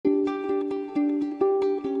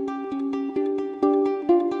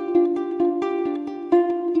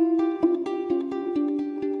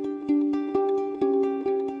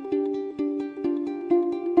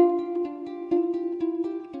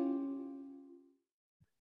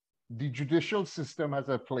the judicial system has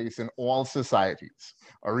a place in all societies,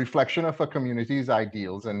 a reflection of a community's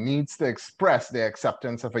ideals and needs to express their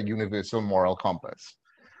acceptance of a universal moral compass.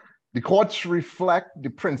 The courts reflect the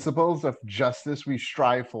principles of justice we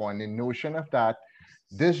strive for and the notion of that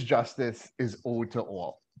this justice is owed to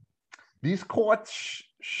all. These courts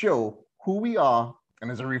show who we are and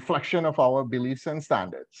is a reflection of our beliefs and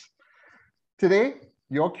standards. Today,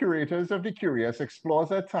 your Curators of the Curious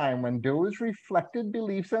explores a time when those reflected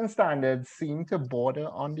beliefs and standards seem to border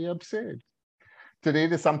on the absurd. Today,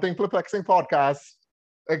 the Something Perplexing podcast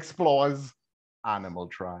explores animal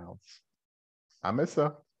trials. I'm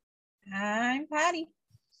Issa. I'm Patty.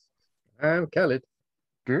 I'm Khaled.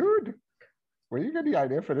 Dude, where you get the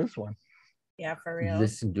idea for this one? Yeah, for real.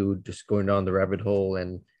 Listen, dude, just going down the rabbit hole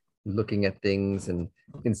and looking at things and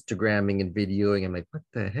Instagramming and videoing. I'm like, what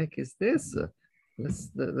the heck is this?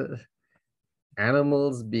 The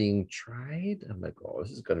animals being tried. I'm like, oh,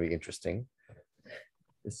 this is going to be interesting.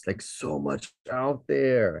 It's like so much out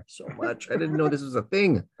there, so much. I didn't know this was a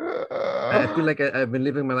thing. I feel like I've been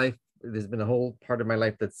living my life. There's been a whole part of my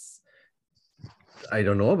life that's I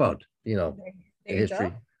don't know about, the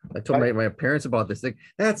history. I told my parents about this. Like,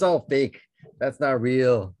 that's all fake. That's not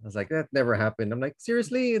real. I was like, that never happened. I'm like,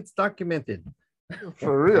 seriously, it's documented.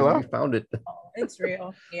 For real, huh? We found it. Oh, it's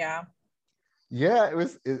real. Yeah. Yeah, it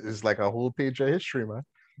was like a whole page of history, man.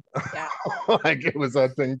 Yeah. Like it was a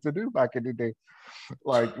thing to do back in the day.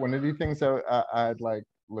 Like one of the things I'd like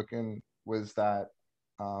looking was that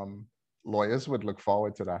lawyers would look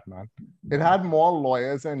forward to that, man. It had more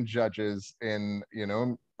lawyers and judges in,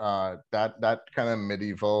 that kind of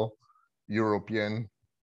medieval European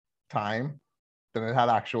time than it had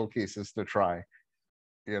actual cases to try,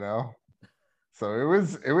 So it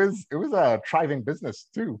was a thriving business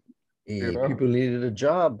too. People needed a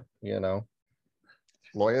job,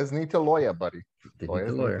 Lawyers need to lawyer, buddy.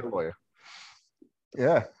 Lawyers need to lawyer.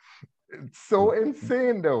 Yeah. It's so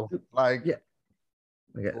insane though. Like yeah.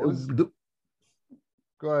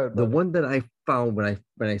 Go ahead. The one that I found when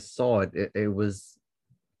I saw it, it was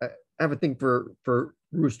I have a thing for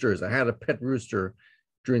roosters. I had a pet rooster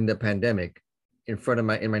during the pandemic in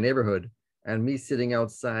my neighborhood, and me sitting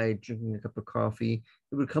outside drinking a cup of coffee,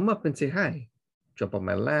 it would come up and say hi, jump on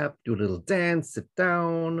my lap, do a little dance, sit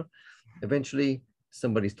down. Eventually,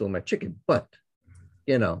 somebody stole my chicken, but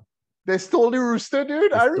they stole the rooster,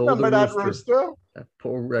 dude. I remember that rooster. That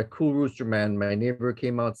cool rooster, man. My neighbor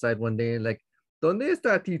came outside one day and like, ¿Dónde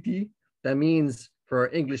está Titi? That means for our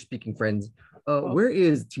English-speaking friends, where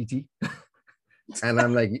is Titi? And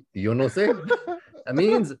I'm like, yo no sé. That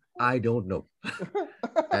means I don't know.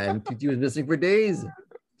 And Titi was missing for days.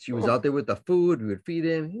 She was out there with the food. We would feed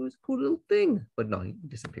him. He was a cool little thing. But no, he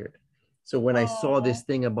disappeared. So when I saw this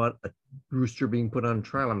thing about a rooster being put on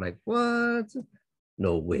trial, I'm like, what?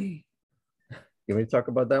 No way. You want me to talk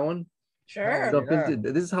about that one? Sure.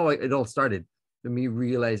 This is how it all started. For me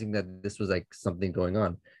realizing that this was like something going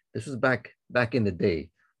on. This was back in the day,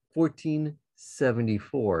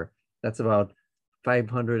 1474. That's about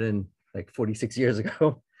 546 years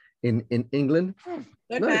ago in England.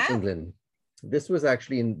 Good Not math. England. This was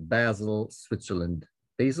actually in Basel, Switzerland.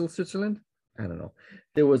 Basel, Switzerland? I don't know.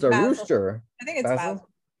 There was a rooster. I think it's Basel.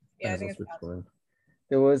 Yeah, I think it's Switzerland.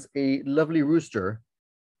 There was a lovely rooster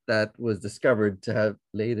that was discovered to have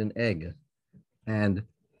laid an egg. And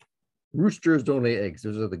roosters don't lay eggs.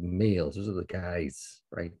 Those are the males. Those are the guys,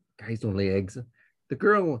 right? Guys don't lay eggs.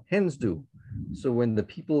 The hens do. So when the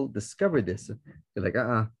people discovered this, they're like,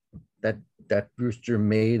 that rooster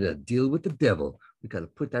made a deal with the devil. We got to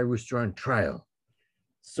put that rooster on trial.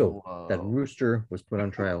 So that rooster was put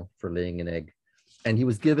on trial for laying an egg. And he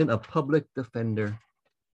was given a public defender.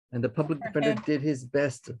 And the public defender did his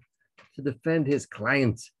best to defend his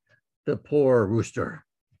client, the poor rooster.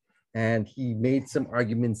 And he made some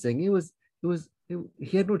arguments saying he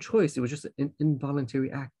had no choice. It was just an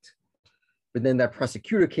involuntary act. But then that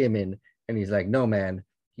prosecutor came in and he's like, no, man.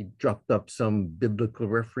 He dropped up some biblical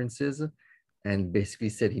references and basically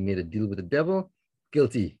said he made a deal with the devil.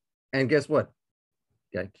 Guilty. And guess what?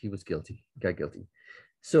 Yeah, he was guilty. Got guilty.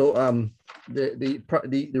 So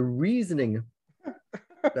the reasoning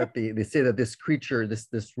that they say that this creature, this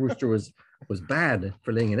rooster was bad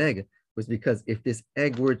for laying an egg was because if this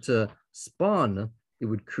egg were to spawn, it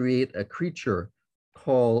would create a creature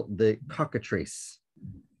called the cockatrice.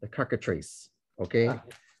 The cockatrice, okay?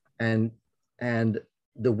 And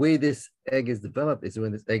the way this egg is developed is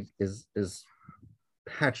when this egg is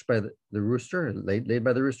hatched by the rooster, laid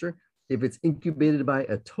by the rooster. If it's incubated by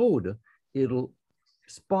a toad, it'll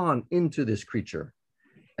spawn into this creature.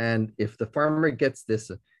 And if the farmer gets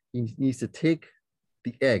this, he needs to take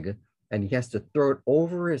the egg and he has to throw it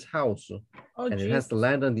over his house, Oh, and it has to Jesus.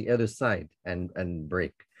 land on the other side and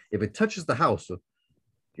break. If it touches the house,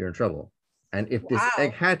 you're in trouble. And if this Wow.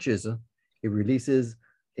 egg hatches, it releases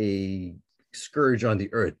a scourge on the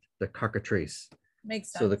earth, the cockatrice.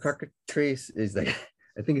 Makes sense. So the cockatrice is like,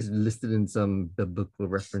 I think it's listed in some biblical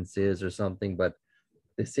references or something, but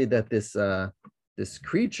they say that this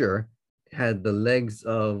creature had the legs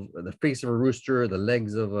of the face of a rooster, the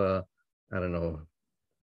legs of a, I don't know,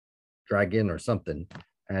 dragon or something,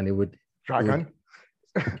 and it would Dragon.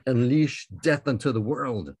 unleash death unto the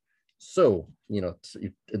world. So, you know,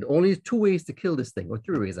 only 2 ways to kill this thing, or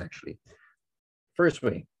 3 ways actually. First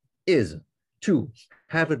way is to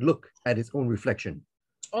have it look at its own reflection.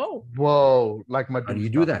 Oh, Whoa, like Medusa. How do you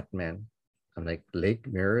do that, man? I'm like, lake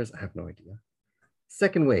mirrors? I have no idea.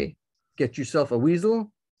 Second way, get yourself a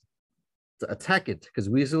weasel to attack it, because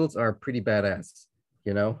weasels are pretty badass,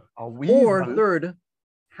 you know? A Or weasel? third,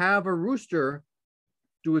 have a rooster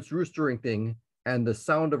do its roostering thing, and the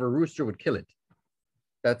sound of a rooster would kill it.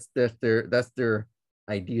 That's their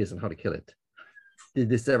ideas on how to kill it. Did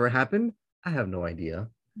this ever happen? I have no idea,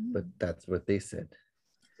 but that's what they said.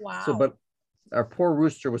 wow. So, but our poor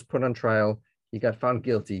rooster was put on trial. He got found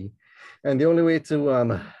guilty, and the only way to,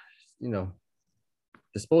 you know,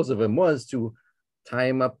 dispose of him was to tie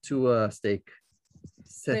him up to a stake,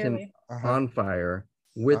 set him Clearly. on fire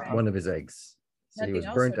with Uh-huh. one of his eggs. So he Nothing was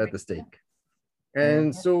else burnt would at the make sense. stake.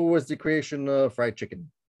 And Mhm. so was the creation of fried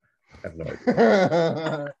chicken. I have no idea.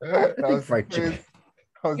 That I think was the fried chicken. first-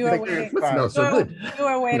 that was You the are first waiting. What smells so You good? You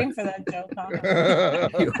were waiting for that joke, huh?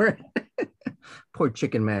 time. You were- Poor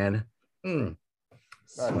chicken man. Mm.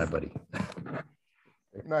 That's- My buddy.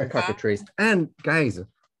 Nice. Cockatrice. And guys,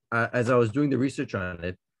 as I was doing the research on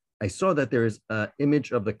it, I saw that there's an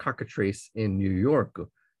image of the cockatrice in New York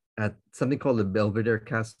at something called the Belvedere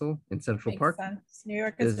Castle in Central Makes Park. sense. New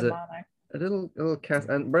York is There's demonic. A little cast,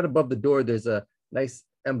 and right above the door, there's a nice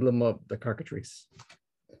emblem of the cockatrice.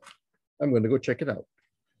 I'm going to go check it out.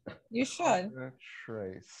 You should.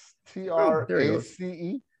 Trace. Oh, there it goes.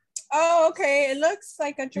 Trace. Oh, okay. It looks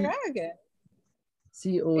like a dragon,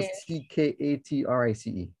 Cockatrice.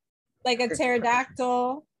 like a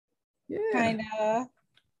pterodactyl, Yeah. kind of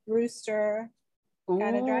rooster.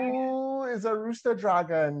 Got a dragon. Ooh, it's a rooster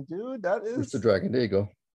dragon, dude. That is. Rooster dragon. There you go.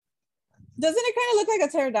 Doesn't it kind of look like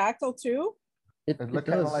a pterodactyl too? It looks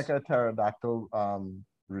kind of like a pterodactyl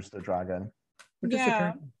rooster dragon. Which is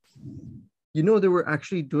Yeah. okay. You know, they were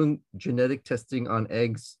actually doing genetic testing on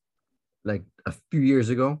eggs like a few years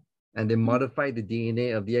ago, and they modified the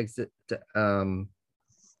DNA of the eggs to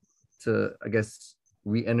I guess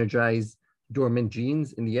re-energize dormant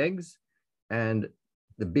genes in the eggs, and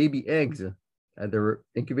the baby eggs they were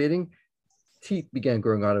incubating, teeth began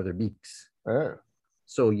growing out of their beaks. Oh.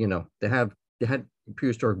 So you know they had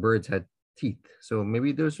prehistoric birds had teeth. So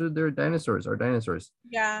maybe those are their dinosaurs, our dinosaurs.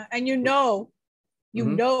 Yeah, and Mhm. you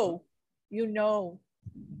know,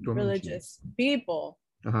 Dormant religious people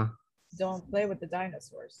genes. Uh-huh. don't play with the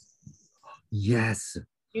dinosaurs. Yes.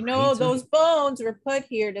 You know, Right. those bones were put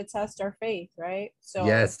here to test our faith, right? So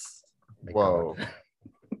Yes. My Whoa. God.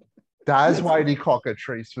 That's why the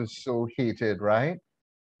cockatrice was so hated, right?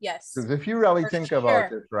 yes, Because if you really For think about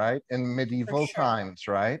sure. it, right, in medieval sure. times,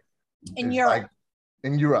 right? in it's Europe, like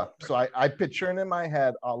in Europe. So I picturing in my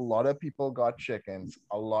head, a lot of people got chickens.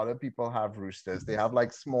 A lot of people have roosters. They have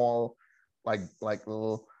like small, like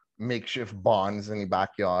little makeshift barns in the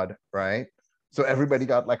backyard, right? So everybody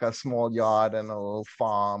got like a small yard and a little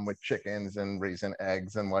farm with chickens and raising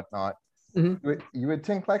eggs and whatnot. Mhm. You would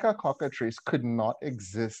think like a cockatrice could not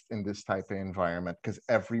exist in this type of environment because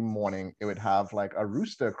every morning it would have like a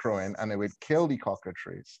rooster crowing and it would kill the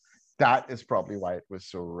cockatrice. That is probably why it was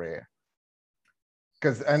so rare.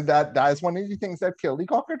 And that is one of the things that kill the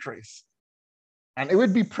cockatrice. And it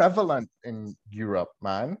would be prevalent in Europe,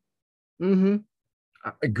 man. Mm-hmm.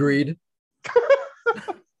 Agreed.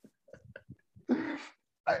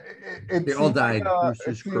 They all seemed like died.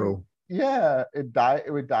 Rooster's crow. Yeah,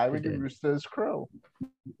 it would die with the did. rooster's crow.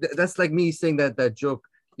 That's like me saying that joke.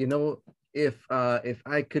 You know, if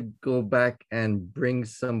I could go back and bring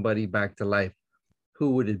somebody back to life,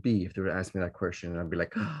 who would it be? If they were to ask me that question, I'd be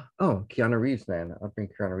like, oh, Keanu Reeves, man. I'll bring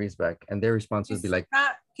Keanu Reeves back. And their response would be like,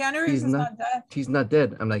 Keanu Reeves he's is not- not dead. he's not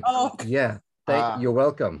dead. I'm like, Oh, yeah, Ah. you're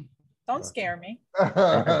welcome. don't scare me. I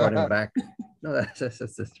brought him back. No, that's true.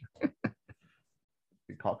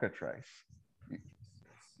 The cockatrice.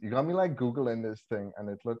 You got me like Googling this thing and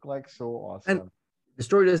it looked like so awesome. The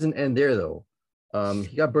story doesn't end there though.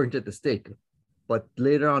 He got burnt at the stake, but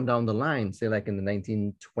later on down the line, say like in the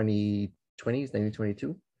 1920s,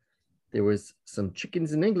 1922, there was some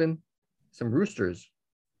chickens in England, some roosters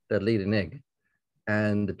that laid an egg.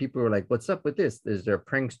 And the people were like, what's up with this? Is there a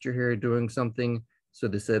prankster here doing something? So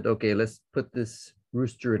they said, okay, let's put this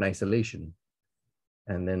rooster in isolation.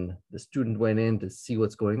 And then the student went in to see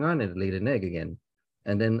what's going on, and it laid an egg again.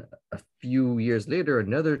 And then a few years later,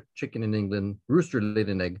 another chicken in England, rooster, laid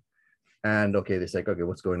an egg. And okay, they said, okay,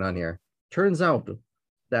 what's going on here? Turns out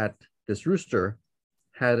that this rooster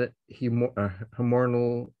had a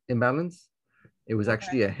hormonal imbalance. It was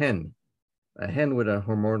actually a hen with a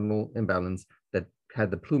hormonal imbalance that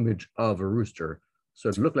had the plumage of a rooster. So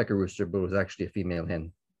it looked like a rooster, but it was actually a female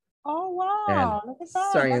hen. Oh, wow. And Look at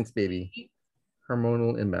that. science, That's baby. neat.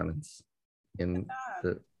 Hormonal imbalance in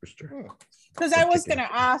the rooster. Because I was going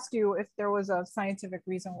to ask you if there was a scientific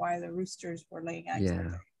reason why the roosters were laying eggs.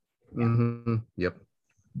 Yeah. Yep.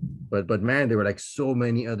 But man, there were like so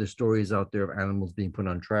many other stories out there of animals being put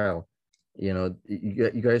on trial. You know, you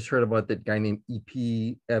guys heard about that guy named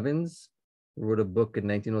E.P. Evans, who wrote a book in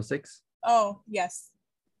 1906? Oh, yes.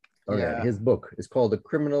 Okay, Yeah. his book is called The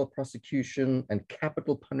Criminal Prosecution and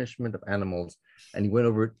Capital Punishment of Animals. And he went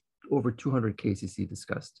over 200 cases he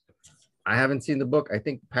discussed. I haven't seen the book. I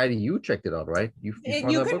think, Patty, you checked it out, right? You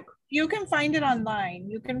found that book? You can find it online.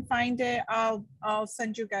 You can find it. I'll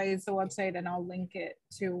send you guys the website and I'll link it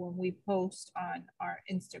to when we post on our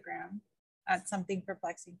Instagram at Something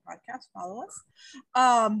Perplexing Podcast. Follow us.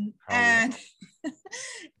 And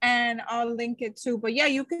and I'll link it too. But yeah,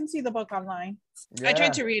 you can see the book online. Yeah. I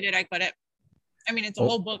tried to read it. I couldn't. I mean, it's a Oh.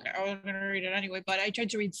 whole book. I wasn't gonna read it anyway, but I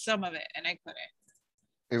tried to read some of it and I couldn't.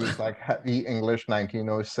 It was like the English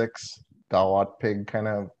 1906 Dawat pig kind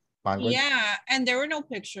of language. Yeah, and there were no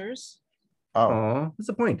pictures. Oh, Oh, what's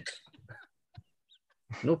the point?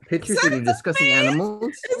 No pictures when you're discussing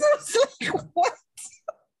animals? It's like, what?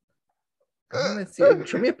 Let's see.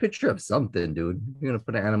 Show me a picture of something, dude. You're gonna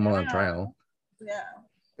put an animal on trial. Yeah.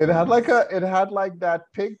 it had like that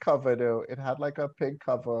pig cover though. It had like a pig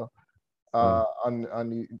cover on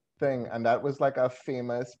the thing, and that was like a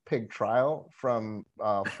famous pig trial from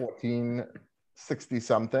 1460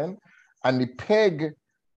 something. And the pig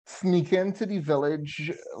sneak into the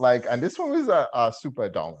village, like, and this one was a super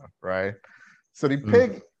downer, right? So the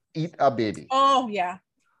pig eat a baby. Oh yeah.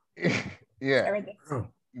 I Yeah. read this. Oh,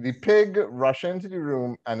 The pig rush into the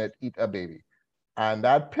room and it eat a baby. And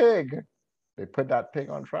that pig, they put that pig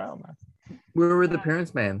on trial, man. where were the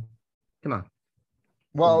parents, man? Come on.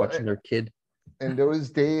 Well, Watching their kid. in those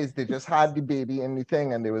days, they just had the baby in the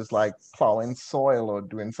thing and they was like plowing soil or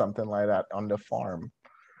doing something like that on the farm.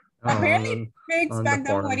 Apparently pigs on the back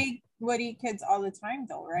then farm. would eat kids all the time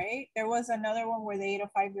though, right? There was another one where they ate a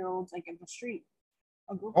 5-year-old like in the street.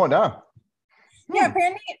 A group Oh, no. Yeah,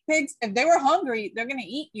 apparently pigs, if they were hungry, they're gonna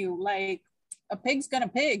eat you. Like a pig's gonna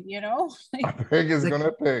pig, you know? A Like, pig is Like-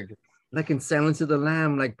 gonna pig. Like in Silence of the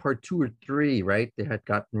Lamb, like part 2 or 3, right? They had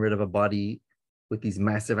gotten rid of a body with these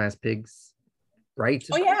massive ass pigs, right?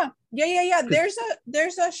 oh yeah. Yeah.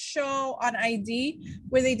 There's a show on ID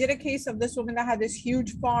where they did a case of this woman that had this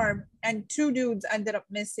huge farm and 2 dudes ended up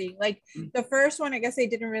missing. Like the first one, I guess they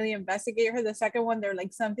didn't really investigate her. The second one, they're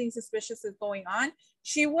like, something suspicious is going on.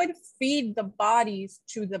 She would feed the bodies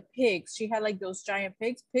to the pigs. She had like those giant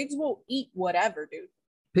pigs. Pigs will eat whatever, dude.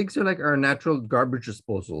 Pigs are like our natural garbage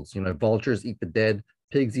disposals. You know, vultures eat the dead,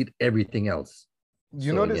 pigs eat everything else.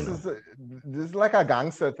 You So, know, you this know. this is like a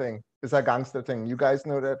gangster thing. It's a gangster thing. You guys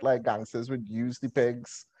know that like gangsters would use the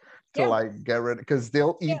pigs to Yeah. like get rid, because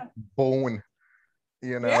they'll eat Yeah. bone.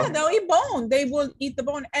 You know. Yeah, they'll eat bone. They will eat the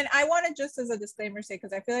bone. And I want to just as a disclaimer say,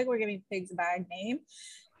 because I feel like we're giving pigs a bad name.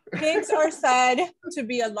 Pigs are said to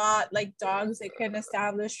be a lot like dogs. They can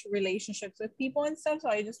establish relationships with people and stuff. So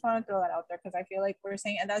I just want to throw that out there because I feel like we're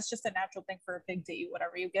saying, and that's just a natural thing for a pig to eat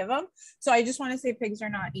whatever you give them. So I just want to say pigs are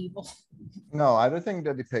not evil. No, I don't think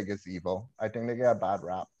that the pig is evil. I think they get a bad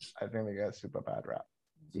rap. I think they get a super bad rap.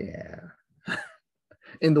 Yeah.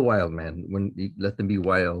 In the wild, man. When you let them be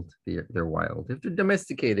wild, they're wild. If they're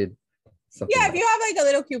domesticated, something Yeah, if else. you have like a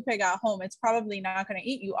little cute pig at home, it's probably not going to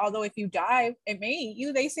eat you. Although if you die, it may eat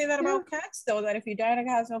you. They say that about cats, though, that if you die and it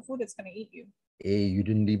has no food, it's going to eat you. Hey, you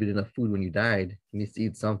didn't leave it enough food when you died. You need to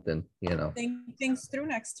eat something, you know. Think things through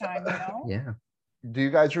next time, you know? Yeah. Do you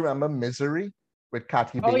guys remember Misery with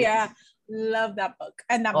Kathy Oh, Bates? yeah. Love that book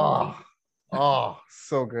and that movie. Oh,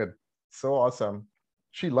 so good. So awesome.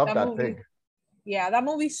 She loved that movie. pig. Yeah, that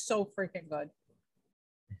movie's so freaking good.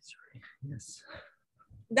 Yes.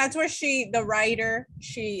 That's where the writer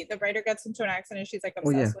gets into an accident and she's like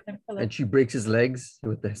obsessed yeah. with him. For, And she breaks his legs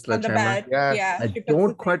with the on the sledgehammer. bed. Yes. Yeah. I she puts don't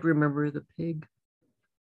the quite remember the pig.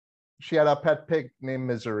 She had a pet pig named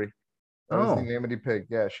Misery. That was the Oh. name of the pig.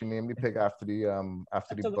 Yeah, she named the pig after the thing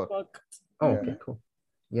to the book. book. Oh, Yeah. okay, cool.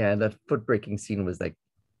 Yeah, that foot breaking scene was like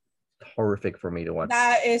horrific for me to watch.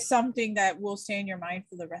 That is something that will stay in your mind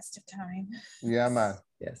for the rest of time. Yeah, man.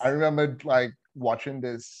 Yes. I remember like watching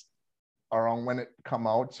this around when it come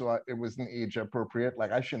out, so it wasn't age appropriate.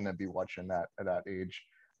 Like I shouldn't be watching that at that age.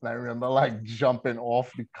 And I remember like jumping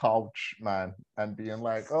off the couch, man, and being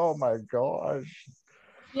like, "Oh my gosh!"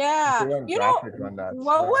 Yeah, They went you know graphic on that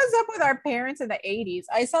what stuff. was up with our parents in the 80s?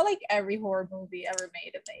 I saw like every horror movie ever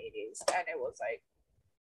made in the 80s, and it was like,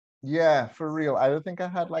 Yeah, for real. I don't think I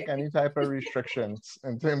had like any type of restrictions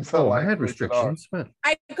in terms of Oh, I like had rated R. restrictions, but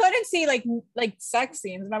I couldn't see like sex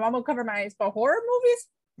scenes. My mom would cover my eyes, but horror movies,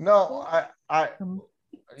 No,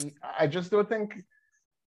 I just don't think.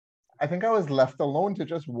 I think I was left alone to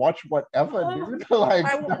just watch whatever, dude. Like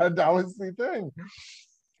that was the thing.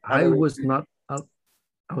 I was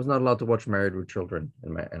not allowed to watch Married with Children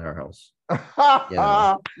in our house.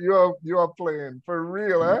 Yeah. You are playing for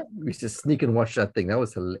real, eh? We used to sneak and watch that thing. That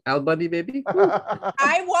was Al Bundy, baby.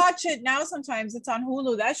 I watch it now sometimes. It's on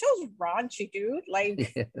Hulu. That show's raunchy, dude.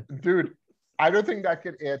 Like, Yeah. Dude, I don't think that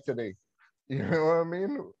could air today. You know what I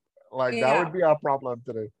mean? Like that Yeah. would be our problem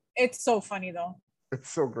today. it's so funny though. It's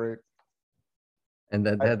so great. And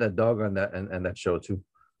that they had that dog on that and that show too.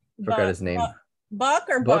 Forgot his name. Buck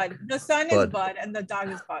or Buck? Bud? The son is Bud. Bud and the dog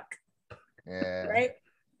is Buck, Yeah. right?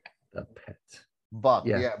 The pet. Buck.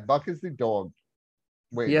 Yeah. Yeah. Buck is the dog.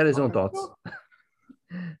 Wait. He had his Buck own is the thoughts. dog?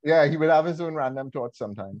 Yeah, he would have his own random thoughts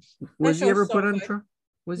sometimes. Was he show's ever so put on good. trial?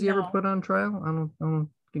 Was he ever No. put on trial? I don't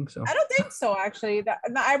think so. I don't think so, actually.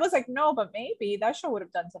 I was like, no, but maybe that show would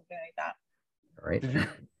have done something like that. Right? Did you,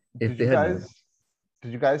 If did they you had guys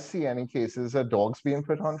did you guys see any cases of dogs being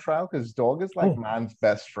put on trial? Because dog is like Oh. man's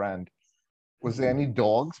best friend. Was there any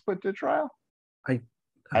dogs put to trial? I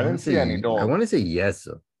wanna didn't see say- any dogs. I want to say yes.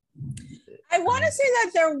 I want to say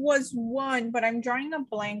that there was one, but I'm drawing a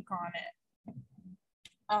blank on it.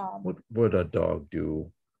 What would a dog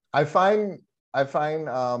do? I find a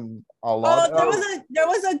Oh, lot there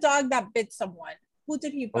was a dog that bit someone. Who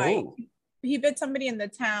did he bite? Oh. He bit somebody in the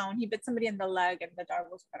town. He bit somebody in the leg, and the dog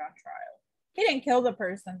was put on trial. He didn't kill the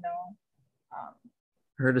person though.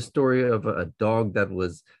 Heard a story of a dog that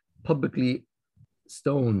was publicly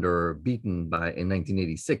stoned or beaten in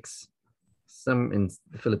 1986. Some in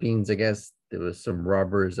the Philippines, I guess, there was some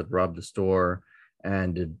robbers that robbed the store,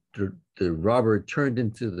 and the robber turned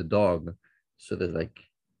into the dog. So they're like,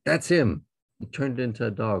 "That's him. He turned into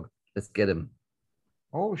a dog. Let's get him."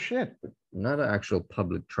 Oh shit. Not an actual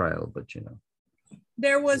public trial, but you know.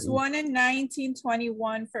 There was Ooh. one in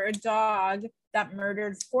 1921 for a dog that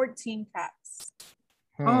murdered 14 cats.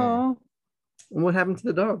 Oh, what happened to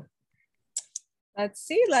the dog? Let's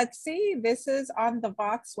see. This is on the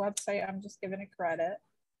Vox website. I'm just giving it credit.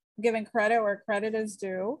 Giving credit where credit is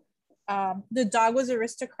due. The dog was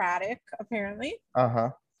aristocratic, apparently.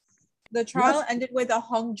 Uh-huh. The trial ended with a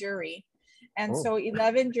hung jury. And Oh. so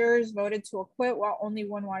 11 jurors voted to acquit, while only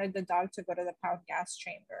one wanted the dog to go to the pound gas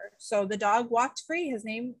chamber. So the dog walked free. His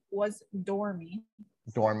name was Dormy.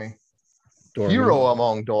 Dormy. Dormy. Hero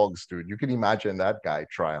among dogs, dude. You can imagine that guy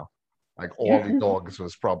trial. Like all the dogs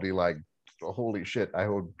was probably like, holy shit, I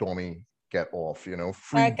hope Dormy get off, you know.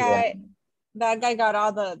 Free That dog got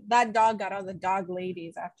all the dog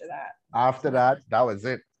ladies after that. After that was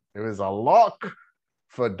it. It was a lock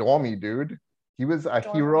for Dormy, dude. He was a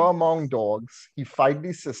Dormy. hero among dogs. He fight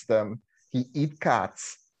the system. He eat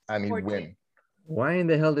cats and he 14. win. Why in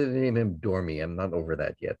the hell did they name him Dormy? I'm not over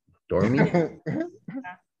that yet. Dormy?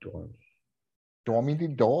 Dormy. Dormy the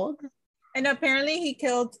dog? And apparently he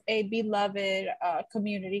killed a beloved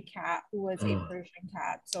community cat who was a Mm. Persian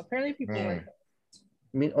cat. So apparently people were.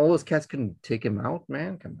 I mean, all those cats couldn't take him out,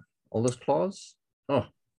 man. Come on. All those claws? Oh.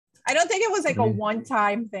 I don't think it was like a Mhm.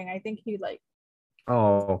 one-time thing. I think he like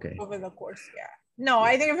Oh, okay. over the course. Yeah. No,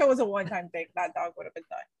 I think if it was a one-time thing, that dog would have been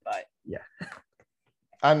done. But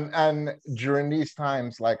And during these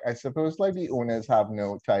times, like I suppose like the owners have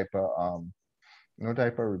no type of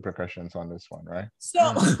repercussions on this one, right?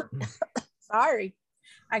 so sorry,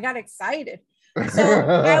 I got excited. So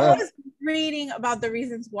I was reading about the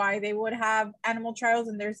reasons why they would have animal trials,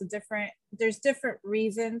 and there's different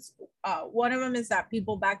reasons. One of them is that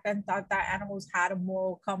people back then thought that animals had a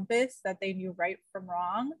moral compass, that they knew right from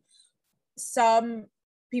wrong. Some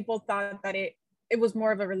people thought that it was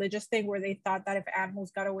more of a religious thing, where they thought that if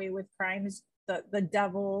animals got away with crimes, the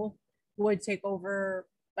devil would take over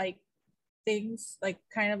like things, like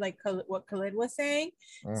kind of like what Khalid was saying.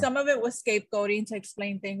 Some of it was scapegoating to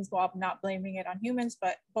explain things while not blaming it on humans,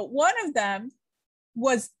 but one of them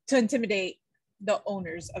was to intimidate the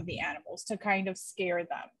owners of the animals, to kind of scare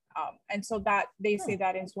them. And so that they say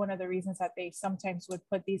that is one of the reasons that they sometimes would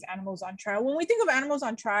put these animals on trial. When we think of animals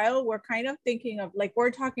on trial, we're kind of thinking of like,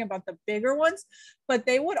 we're talking about the bigger ones, but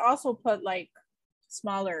they would also put like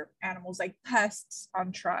smaller animals like pests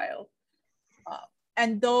on trial.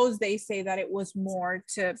 And those, they say that it was more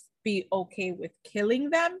to be okay with killing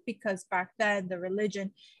them, because back then the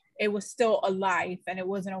religion, it was still alive and it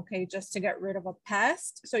wasn't okay just to get rid of a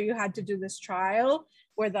pest. So you had to do this trial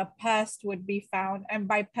where the pest would be found. And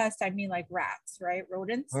by pest, I mean like rats, right?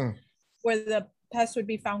 Rodents, where the pest would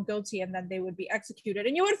be found guilty and then they would be executed.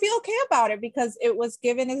 And you would feel okay about it because it was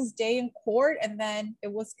given his day in court and then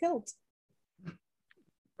it was killed.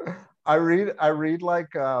 I read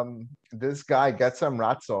like this guy gets some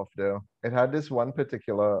rats off though. It had this one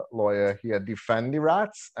particular lawyer, he had defend the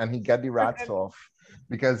rats and he get the rats off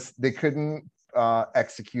because they couldn't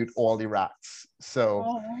execute all the rats.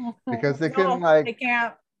 So because they couldn't like they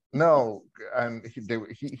can't. No, and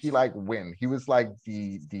he like win. He was like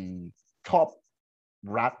the top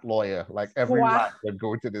rat lawyer. Like every rat would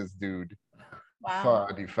go to this dude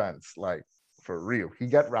for defense. Like for real. He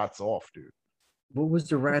get rats off, dude. What was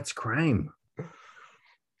the rat's crime?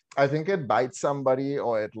 I think it bites somebody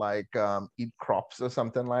or it like eat crops or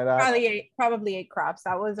something like that. Probably ate crops.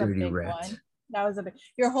 That was Dirty a big rat. one. That was a big.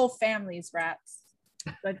 Your whole family's rats.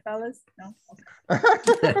 Goodfellas? No.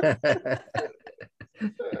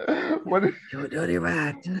 You dirty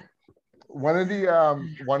rat. One of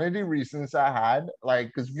the reasons I had, like,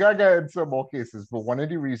 because we gotta get some more cases, but one of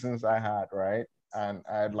the reasons I had, right, and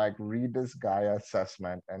I'd like read this guy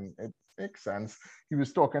assessment, and it makes sense. He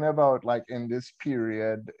was talking about like in this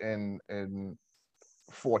period in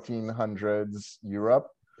 1400s Europe,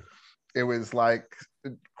 it was like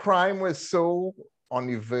crime was so on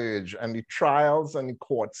the verge, and the trials and the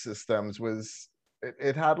court systems was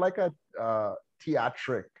it had like a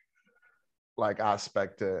theatric like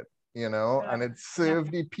aspect to it, you know, and it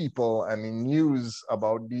served the people, and the news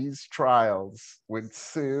about these trials would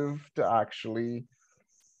serve to actually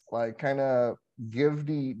like kind of give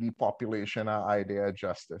the population an idea of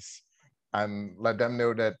justice and let them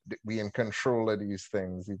know that we in control of these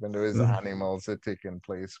things, even though it's animals are taking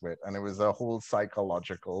place with. And it was a whole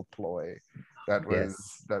psychological ploy that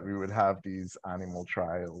was that we would have these animal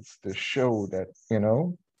trials to show that, you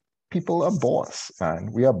know, people are boss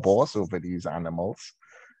and we are boss over these animals,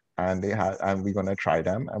 and we're gonna try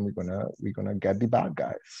them, and we're gonna get the bad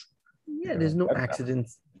guys. Yeah, there's no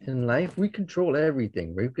accidents in life. We control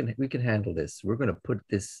everything. We can handle this. We're gonna put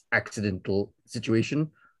this accidental situation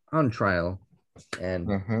on trial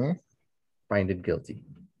and find it guilty.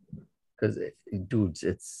 Because dudes,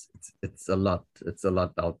 it's a lot. It's a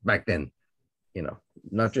lot out back then. You know,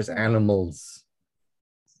 not just animals,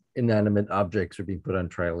 inanimate objects were being put on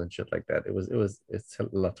trial and shit like that. It's a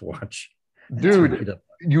lot to watch. Dude,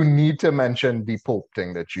 you need to mention the Pope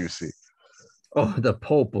thing that you see. Oh, the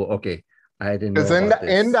Pope. Okay. I didn't know. Because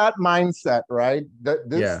in that mindset, right?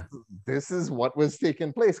 This is what was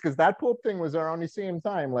taking place. Because that Pope thing was around the same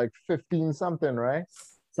time, like 15 something, right?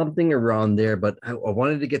 Something around there, but I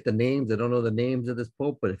wanted to get the names. I don't know the names of this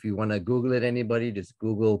Pope, but if you want to Google it, anybody, just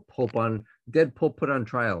Google dead Pope put on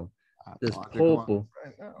trial. This Pope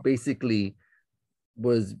basically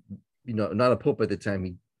was, you know, not a Pope at the time.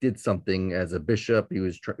 He did something as a bishop. He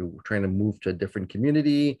was trying to move to a different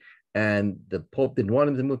community, and the Pope didn't want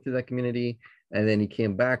him to move to that community. And then he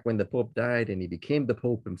came back when the Pope died, and he became the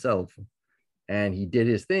Pope himself. And he did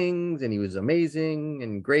his things, and he was amazing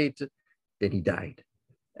and great. Then he died.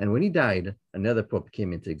 And when he died, another Pope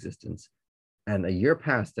came into existence. And a year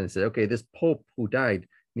passed, and said, okay, this Pope who died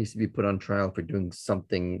needs to be put on trial for doing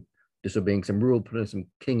something, disobeying some rule, putting some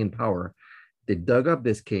king in power. They dug up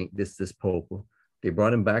this king, this Pope. They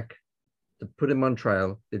brought him back to put him on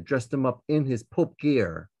trial. They dressed him up in his Pope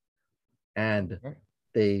gear, and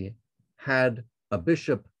they had a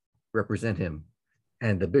bishop represent him.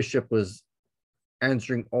 And the bishop was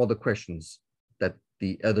answering all the questions that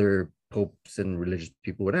the other popes and religious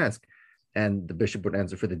people would ask. And the bishop would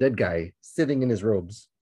answer for the dead guy sitting in his robes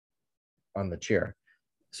on the chair.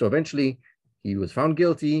 So eventually he was found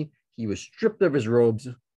guilty. He was stripped of his robes.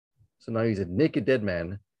 So now he's a naked dead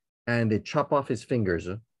man. And they chop off his fingers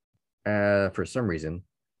for some reason.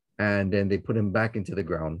 And then they put him back into the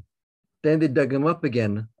ground. Then they dug him up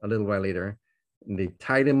again a little while later. And they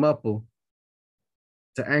tied him up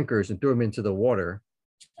to anchors and threw him into the water.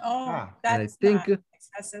 Oh, that's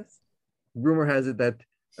excessive. Rumor has it that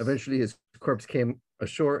eventually his corpse came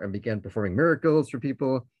ashore and began performing miracles for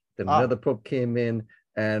people. Then another Pope came in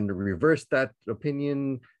and reversed that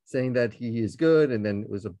opinion, saying that he is good. And then it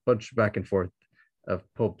was a bunch back and forth of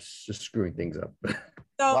popes just screwing things up.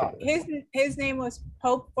 So Wow. his name was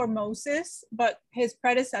Pope Formosus, but his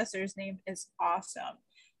predecessor's name is awesome.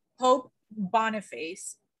 Pope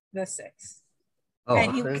Boniface the Sixth. Oh,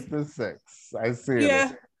 And There's the six. I see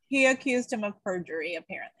it. he accused him of perjury,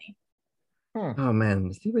 apparently. oh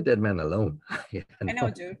man, leave a dead man alone. Yeah, I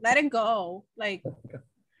know, dude. Let it go. Like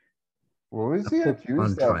What was A he pope on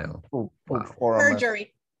accused of? trial. Wow.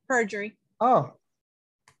 perjury. Perjury. Oh,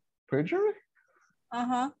 perjury?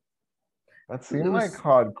 Uh-huh. That seemed It was- like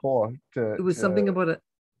hardcore. It was something about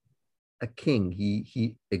a king.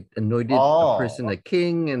 He anointed Oh. a person a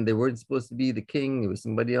king, and they weren't supposed to be the king. It was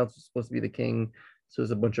somebody else was supposed to be the king. So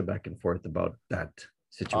there's a bunch of back and forth about that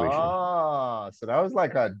situation. Ah, so that was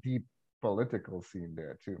like a deep political scene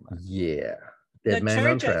there too, man. Yeah. The Dead man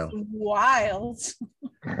on church trial. is wild.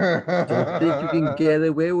 Don't think you can get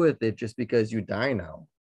away with it just because you die now.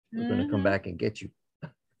 We're gonna come Mhm. back and get you.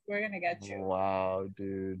 We're gonna get you. Wow,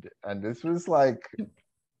 dude. And this was like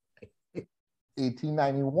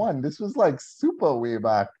 1891. This was like super way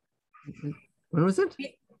back. When was it?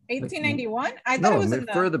 1891? I thought No, it was in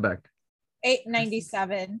the further back.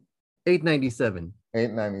 897. 897.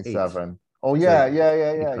 897. Oh yeah, So, yeah.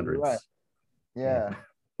 You're 800s. right. Yeah.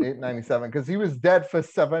 897. Because he was dead for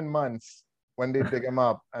 7 months when they dig him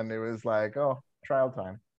up, and it was like, oh, trial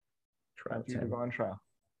time. Trial You to time. go on trial.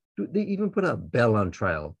 Dude, they even put a bell on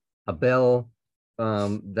trial. A bell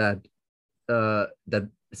that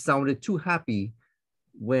sounded too happy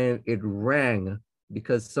when it rang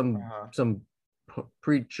because some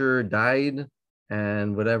preacher died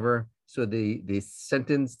and whatever. So they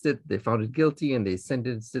sentenced it. They found it guilty and they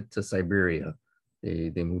sentenced it to Siberia.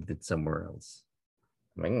 They moved it somewhere else.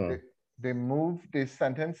 They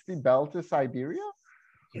sentenced the bell to Siberia.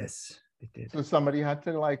 Yes, they did. So somebody had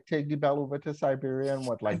to like take the bell over to Siberia and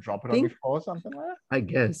what, like drop it on the floor or something like that? I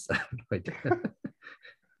guess. I have no idea.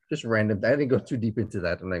 Just random. I didn't go too deep into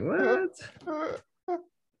that. I'm like, what?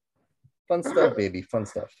 Fun stuff, baby. Fun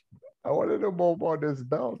stuff. I want to know more about this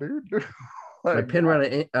bell, dude. My Like, pen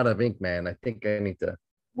ran out of ink, man. I think I need to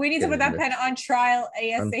We need to put that pen on trial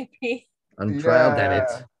ASAP. on trial. Damn Yeah.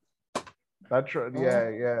 it! That's right.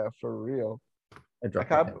 Yeah, for real. I I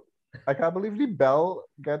dropped my pen. can't believe the bell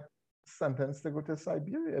get sentenced to go to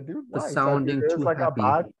Siberia, dude. The Why? sounding Siberia is too like happy. a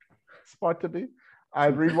bad spot to be. I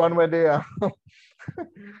read one where they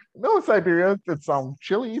no, Siberia, it sounds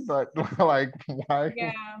chilly, but like why?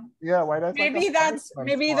 Yeah. Why that's like Maybe a that's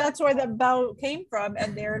punishment spot? that's where the bell came from,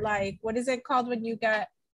 and they're like, what is it called when you get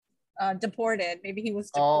deported? Maybe he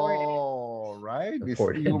was deported. Oh, right. The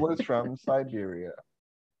Deported. steel was from Siberia.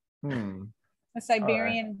 A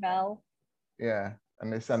Siberian bell. Yeah.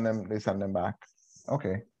 And they send them back.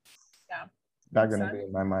 Okay. Yeah. That's Makes gonna be sense.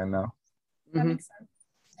 in my mind now. That Mhm. makes sense.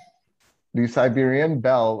 The Siberian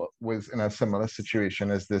bell was in a similar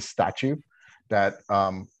situation as this statue that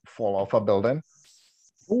fall off a building.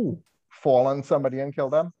 Fall on somebody and kill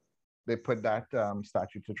them. They put that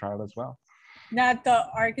statue to trial as well. Not the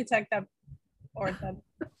architect that, or the.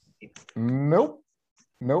 Nope.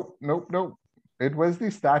 It was the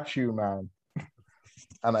statue, man.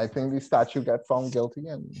 And I think the statue got found guilty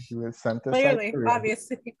and he was sent to Clearly, Siberia.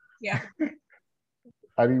 obviously. Yeah.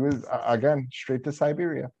 And he was, again, straight to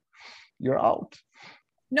Siberia. You're out.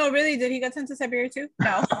 No, really? Did he get sent to Siberia too?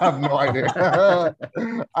 No. I have no idea.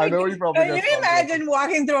 I know he probably Can got you found imagine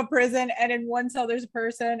walking through a prison and in one cell there's a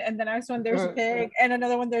person, and the next one there's a pig, and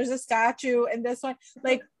another one there's a statue, and this one,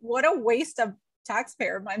 like, what a waste of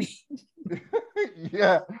taxpayer money.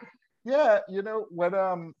 Yeah. You know, when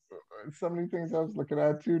some of the things I was looking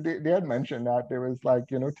at too, they had mentioned that there was like,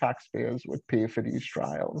 you know, taxpayers would pay for these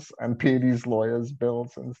trials and pay these lawyers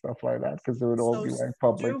bills and stuff like that because it would all So be like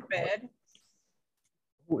public. stupid.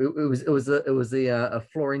 It was a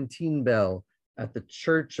Florentine bell at the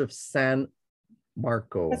Church of San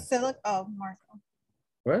Marco. Basilica. Oh, Marco.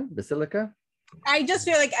 What? Basilica? I just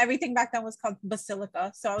feel like everything back then was called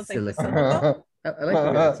Basilica. So I was Basilica. like, Basilica? I like the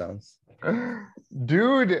way that sounds.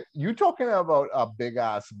 Dude, you talking about a big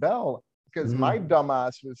ass bell? Because my Mhm.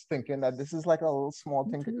 dumbass was thinking that this is like a little small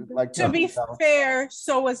thing, like To be fair,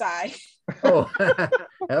 so was I. Oh, that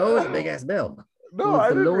was a big ass bell. No, was I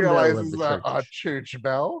the didn't lone bell realize of it's the a church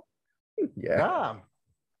bell. Yeah. Damn.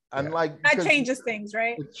 And Yeah. like That because changes things,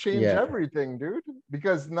 right? it changed Yeah. everything, dude.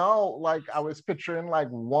 Because now, like, I was picturing like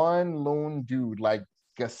one lone dude, like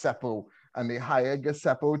Giuseppe, and they hired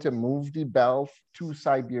Giuseppe to move the bell to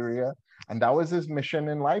Siberia. And that was his mission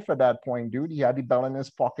in life at that point, dude. He had the bell in his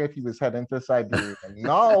pocket. He was heading to Siberia. And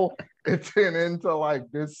now it turned into like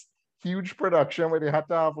this huge production where they had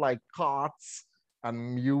to have like carts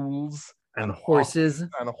and mules And horses.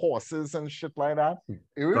 and horses and shit like that.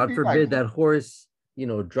 It would God be forbid like, that horse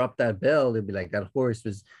drop that bell, they'd be like, that horse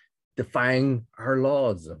was defying our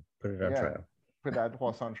laws. Put it on Yeah. trial. Put that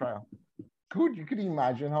horse on trial. You could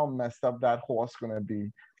imagine how messed up that horse gonna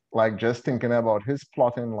be. Like just thinking about his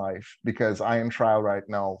plot in life, because I am trial right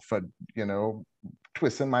now for,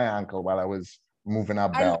 twisting my ankle while I was moving a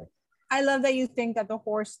bell. I love that you think that the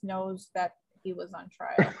horse knows that he was on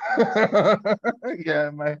trial. Yeah,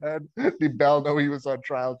 in my head, the bell know he was on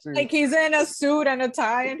trial too. Like he's in a suit and a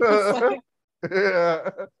tie, and it's like, Yeah.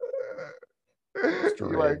 He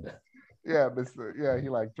like, Dread. yeah, he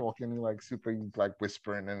like talking, he like super, he's like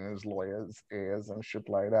whispering in his lawyer's ears and shit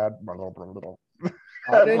like that.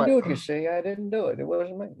 I didn't do it, you see. I didn't do it. It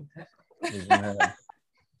wasn't me.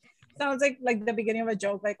 sounds like the beginning of a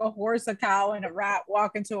joke, like a horse, a cow, and a rat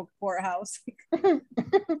walk into a courthouse.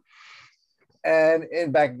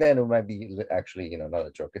 And back then it might be actually, not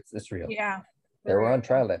a joke. It's real. Yeah. They were on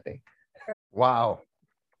trial that day. Wow.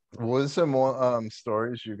 What are some more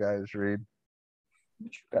stories you guys read?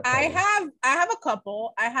 I have a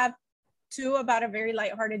couple. I have two about a very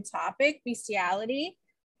lighthearted topic, bestiality.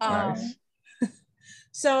 Nice.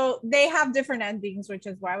 So they have different endings, which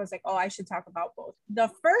is why I was like, oh, I should talk about both.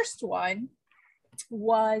 The first one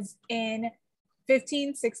was in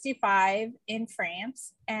 1565 in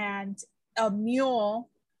France, and a mule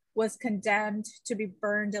was condemned to be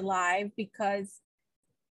burned alive because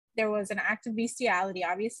there was an act of bestiality,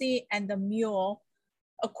 obviously, and the mule,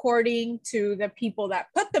 according to the people that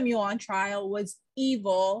put the mule on trial, was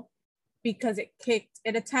evil because it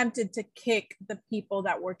attempted to kick the people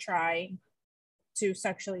that were trying to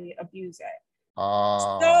sexually abuse it.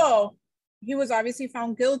 So he was obviously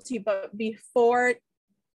found guilty, but before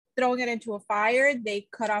throwing it into a fire, they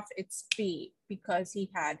cut off its feet because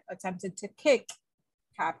he had attempted to kick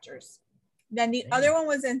captors. Then the other one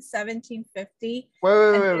was in 1750.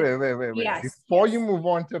 Wait. Yes, Before yes. you move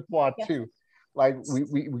on to part two, like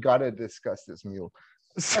we gotta discuss this mule.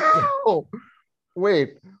 So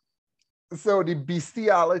wait, so the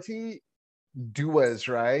bestiality doers,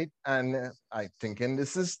 right? And I thinking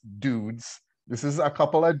this is dudes. This is a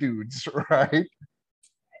couple of dudes, right?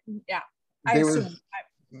 Yeah, I assume.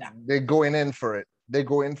 They're going in for it. They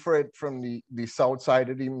go in for it from the south side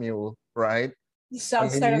of the mule, right? The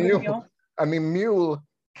south side of the mule. I mean, mule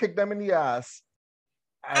kicked them in the ass.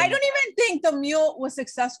 I don't even think the mule was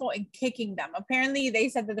successful in kicking them. Apparently, they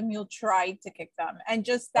said that the mule tried to kick them, and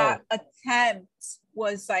just that attempt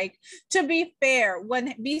was like, to be fair,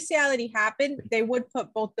 when bestiality happened, they would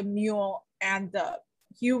put both the mule and the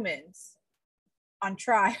humans on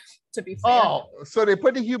trial, to be fair. Oh, so they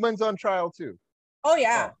put the humans on trial too. Oh,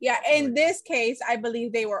 yeah. Yeah. In this case, I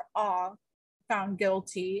believe they were all found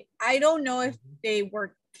guilty. I don't know if they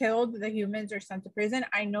were killed, the humans, or sent to prison.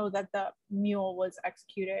 I know that the mule was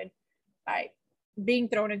executed by being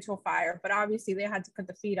thrown into a fire, but obviously they had to cut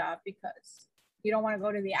the feet off because you don't want to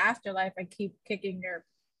go to the afterlife and keep kicking your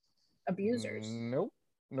abusers. Nope.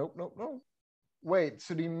 Wait,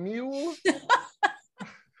 so the mule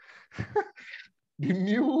the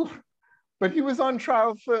mule, but he was on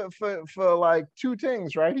trial for like two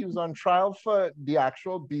things, right? He was on trial for the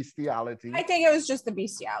actual bestiality. I think it was just the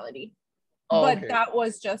bestiality. But that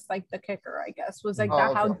was just like the kicker, I guess, was like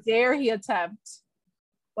that. How dare he attempt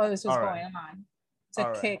while this was going on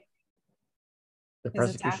to kick the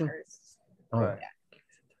his attackers.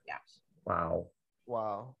 Yeah.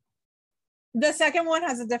 Wow. The second one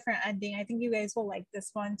has a different ending. I think you guys will like this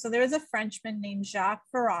one. So there was a Frenchman named Jacques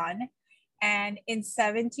Ferrand, and in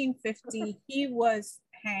 1750 he was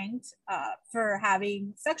hanged for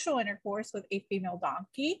having sexual intercourse with a female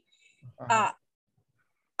donkey.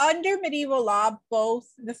 Under medieval law, both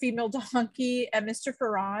the female donkey and Mr.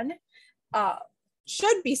 Ferrand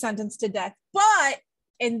should be sentenced to death. But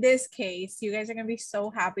in this case, you guys are going to be so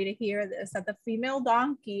happy to hear this, that the female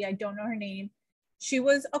donkey, I don't know her name, she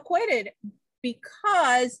was acquitted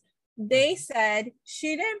because they said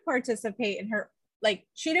she didn't participate in her, like,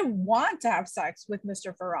 she didn't want to have sex with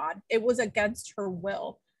Mr. Ferrand. It was against her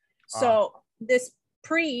will. So this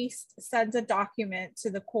priest sends a document to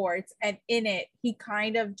the courts, and in it he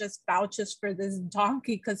kind of just vouches for this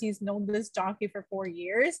donkey because he's known this donkey for 4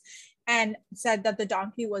 years, and said that the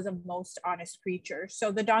donkey was a most honest creature.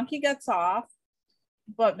 So the donkey gets off,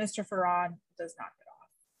 but Mr. Ferrand does not get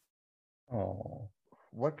off. Oh,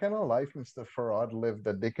 what kind of life Mr. Ferrand lived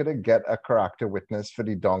that they could get a character witness for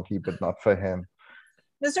the donkey but not for him?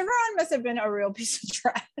 Mr. Ferrand must have been a real piece of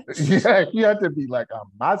trash. Yeah, he had to be like a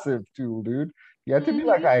massive tool, dude. He had to be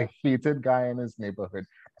like a hated guy in his neighborhood.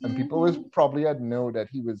 And people was probably had know that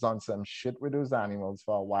he was on some shit with those animals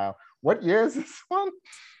for a while. What year is this one?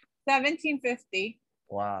 1750.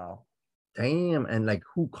 Wow. Damn. And like,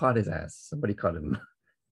 who caught his ass? Somebody caught him.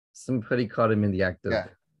 Somebody caught him in the act of, Yeah.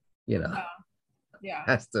 you know, Yeah.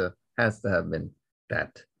 has to have been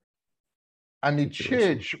that. And the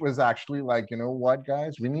situation. church was actually like, you know what,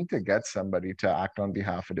 guys, we need to get somebody to act on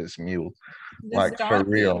behalf of this mule. This Like for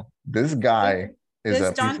donkey. real, this guy is This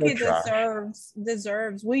a piece donkey of trash.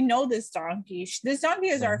 deserves. We know this donkey. This donkey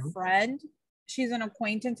is our Mhm. friend. She's an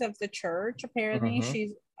acquaintance of the church. Apparently, Mhm.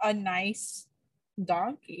 she's a nice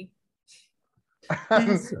donkey.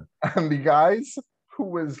 And, So, and the guys who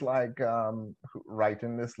was like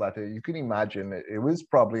writing this letter, you can imagine it was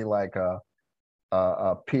probably like a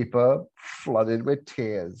paper flooded with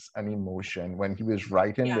tears and emotion when he was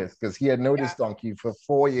writing Yeah. this, because he had known Yeah. this donkey for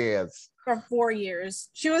 4 years. For 4 years,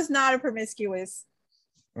 she was not a promiscuous.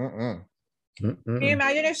 Mm-mm. Can you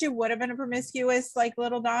imagine if she would have been a promiscuous like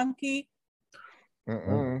little donkey?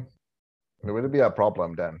 Mm-mm. It would be a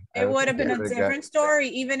problem then. It would have been a They would different story,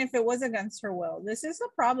 even if it was against her will. This is a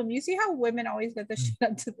problem. You see how women always get the shit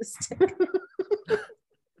into the stick,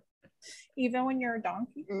 even when you're a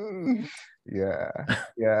donkey.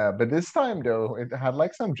 Yeah. But this time though, it had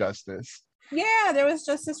like some justice. Yeah, there was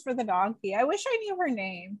justice for the donkey. I wish I knew her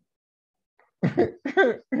name.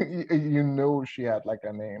 You know, she had like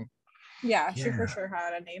a name. Yeah, she Yeah. for sure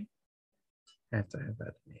had a name. I have to have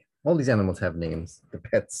that name. All these animals have names, the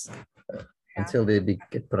pets, until they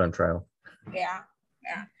get put on trial. Yeah.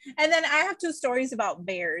 And then I have 2 stories about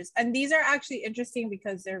bears, and these are actually interesting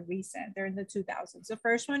because they're recent. They're in the 2000s. The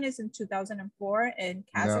first one is in 2004 in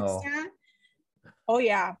Kazakhstan. Oh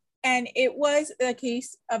yeah, and it was a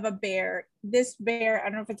case of a bear. This bear, I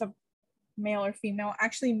don't know if it's a male or female,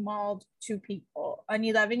 actually mauled 2 people. An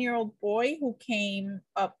 11-year-old boy who came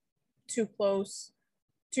up too close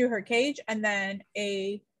to her cage, and then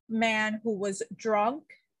a man who was drunk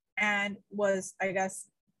and was, I guess,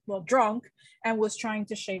 drunk and was trying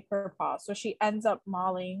to shake her paw. So she ends up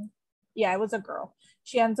mauling. Yeah, it was a girl.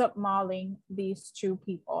 She ends up mauling these 2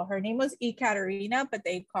 people. Her name was Ekaterina, but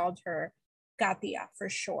they called her Katia for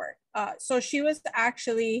short. So she was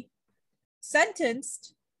actually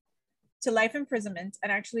sentenced to life imprisonment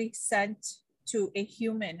and actually sent to a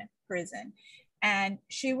human prison. And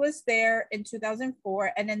she was there in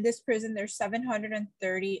 2004. And in this prison, there's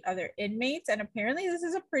 730 other inmates. And apparently this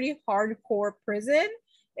is a pretty hardcore prison.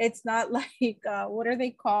 It's not like, what are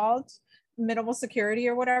they called? Minimal security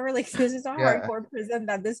or whatever. Like this is a hardcore prison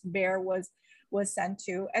that this bear was sent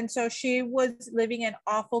to. And so she was living in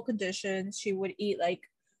awful conditions. She would eat like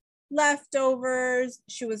leftovers.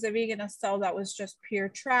 She was living in a cell that was just pure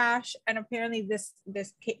trash. And apparently this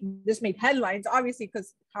made headlines, obviously,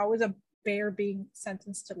 because how is a bear being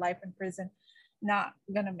sentenced to life in prison not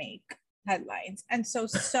gonna make headlines? And so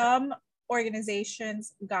some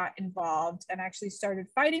organizations got involved and actually started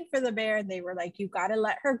fighting for the bear. And they were like, you gotta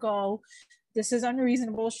let her go. This is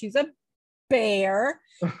unreasonable. She's a bear,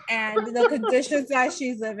 and the conditions that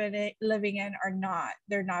she's living in are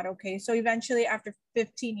not okay. So eventually, after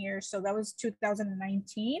 15 years, so that was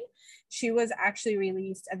 2019, she was actually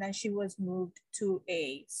released, and then she was moved to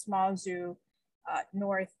a small zoo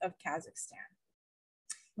north of Kazakhstan.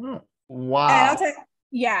 Oh, wow. And I'll tell you,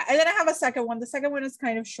 yeah, and then I have a second one. The second one is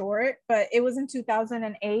kind of short, but it was in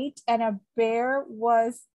 2008, and a bear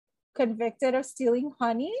was convicted of stealing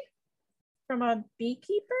honey from a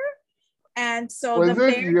beekeeper. And so was the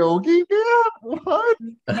it bear, Yogi Bear? What?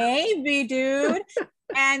 maybe, dude.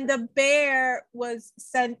 And the bear was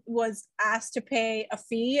asked to pay a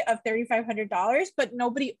fee of $3,500, but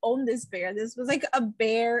nobody owned this bear. This was like a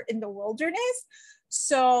bear in the wilderness.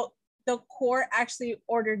 So the court actually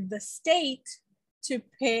ordered the state to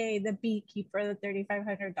pay the beekeeper the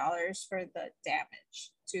 $3,500 for the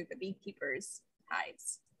damage to the beekeeper's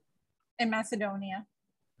hives in Macedonia.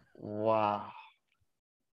 Wow.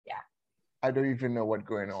 Yeah. I don't even know what's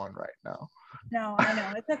going on right now. No, I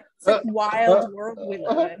know. It's a wild world we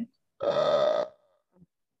live in.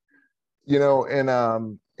 You know, in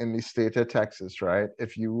the state of Texas, right?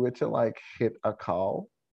 If you were to like hit a cow,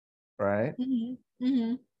 right? Mm-hmm.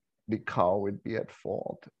 Mm-hmm. The cow would be at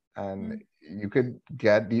fault. And you could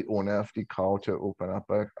get the owner of the cow to open up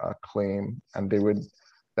a claim, and they would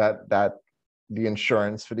that the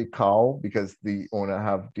insurance for the cow, because the owner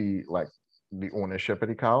have the ownership of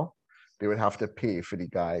the cow, they would have to pay for the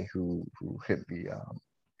guy who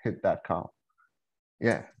hit that cow.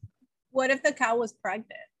 Yeah. What if the cow was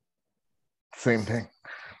pregnant? Same thing.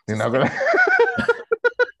 You're not gonna.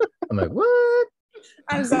 I'm like, what?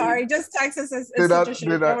 I'm sorry. Just Texas is such a shit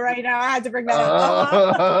show right now. I had to bring that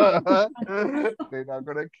up. They're not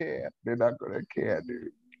gonna care. They're not gonna care,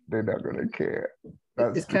 dude. They're not gonna care.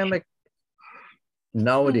 It's kind of like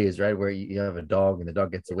nowadays, right, where you have a dog and the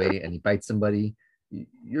dog gets away and he bites somebody,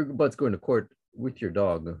 your butt's going to court with your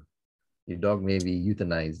dog. Your dog may be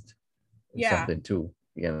euthanized or Yeah. something too,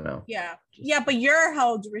 you know. Yeah. Yeah, but you're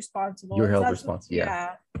held responsible. You're It's held not- responsible. Yeah.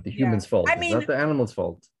 Yeah. The human's fault. I It's mean, not the animal's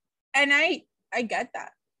fault. and I get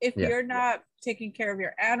that. If Yeah. you're not taking care of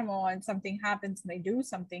your animal and something happens and they do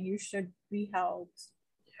something, you should be held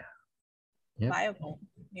Yeah. liable.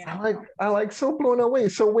 You know? I like so blown away.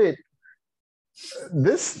 So wait,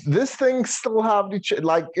 this thing still have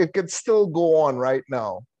like it could still go on right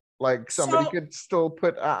now. Like somebody So- could still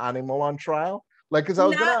put an animal on trial. Like, cause I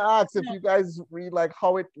was gonna ask if no. you guys read like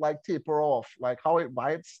how it like taper off, like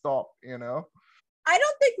why it stopped, you know? I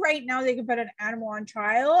don't think right now they can put an animal on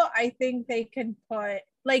trial. I think they can put,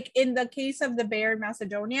 like in the case of the bear in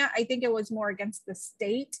Macedonia, I think it was more against the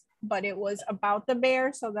state, but it was about the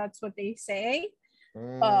bear. So that's what they say.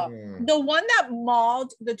 The one that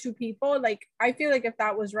mauled the two people, like I feel like if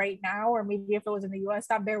that was right now, or maybe if it was in the US,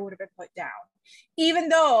 that bear would have been put down. Even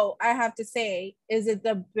though I have to say, is it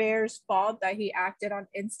the bear's fault that he acted on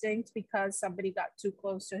instinct because somebody got too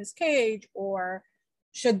close to his cage, or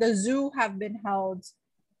should the zoo have been held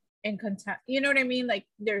in contempt? You know what I mean? Like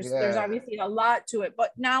there's obviously a lot to it,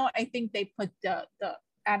 but now I think they put the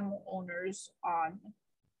animal owners on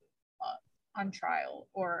trial,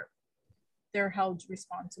 or they're held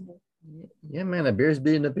responsible. Yeah, man, a bear's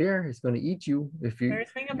being a bear. It's going to eat you if you. Bear's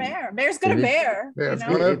being a bear. Bear's gonna bear. There's You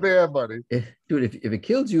know? gonna be buddy. Dude, if it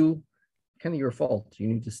kills you, kind of your fault. You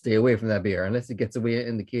need to stay away from that bear unless it gets away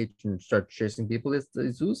in the cage and starts chasing people. It's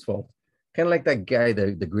the zoo's fault. Kind of like that guy,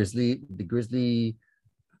 the grizzly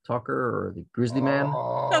talker, or the grizzly man.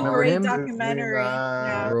 Oh, A Remember great him? documentary.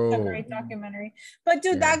 Yeah, it's a Bro. great documentary. But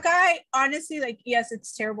dude, Yeah. that guy, honestly, like, yes,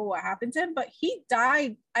 it's terrible what happened to him, but he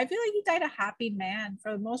died. I feel like he died a happy man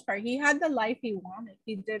for the most part. He had the life he wanted.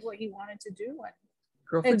 He did what he wanted to do. And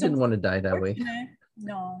Girlfriend It's didn't want to die that way. unfortunate.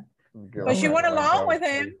 No. Girl, But she my went God. along with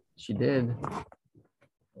him. She did.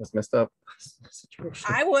 That's messed up situation.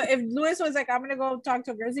 I would, if Lewis was like, I'm gonna go talk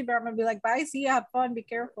to a grizzly bear, I'm gonna be like, bye, see you, have fun, be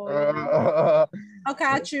careful. You know? I'll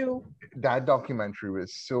catch you. That documentary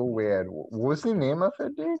was so weird. What was the name of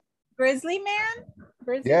it, dude? Grizzly man?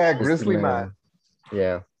 Grizzly Yeah, man? Grizzly Man.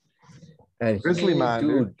 Yeah. And Grizzly Man,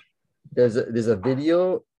 dude. there's a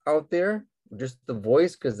video out there, just the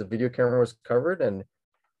voice, because the video camera was covered and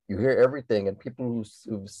you hear everything. And people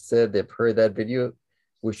who've said they've heard that video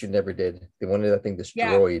wish you never did. They wanted that thing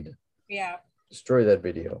destroyed. Yeah, Destroy that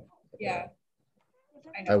video. yeah.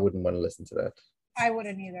 I I know. wouldn't want to listen to that. I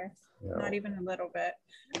wouldn't either. No. Not even a little bit.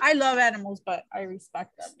 I love animals, but I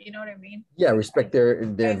respect them. You know what I mean? Yeah, respect their I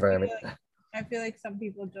environment. I feel like some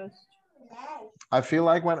people just I feel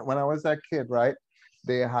like when I was that kid, right?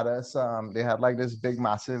 They had us they had like this big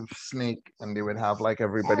massive snake, and they would have like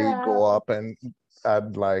everybody go up and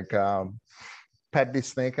like pet the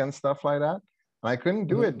snake and stuff like that. And I couldn't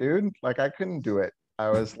do it, dude. Like I couldn't do it. I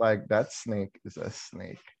was like, that snake is a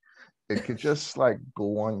snake. It could just like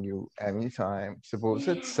go on you anytime. Suppose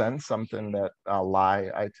it sent something that a lie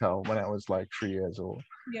I tell when I was like 3 years old,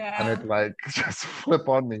 and yeah. it like just flip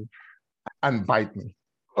on me and bite me.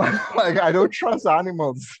 Like I don't trust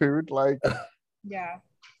animals, dude. Like Yeah.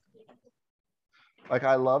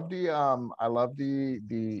 I love the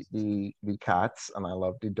cats, and I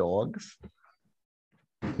love the dogs.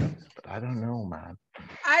 But I don't know, man.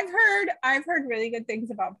 I've heard really good things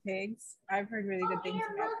about pigs. I've heard really good things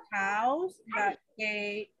about cows, that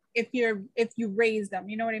if you raise them,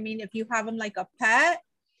 you know what I mean? If you have them like a pet,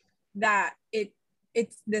 that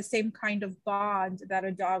it's the same kind of bond that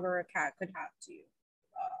a dog or a cat could have to you.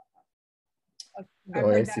 I've Oh,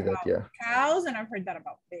 I heard see that, about yeah. cows, and I've heard that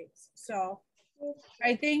about pigs. So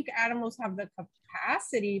I think animals have the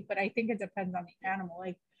capacity, but I think it depends on the animal.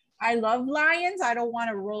 Like I love lions. I don't want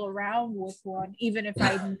to roll around with one, even if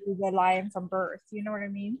I knew the lion from birth. You know what I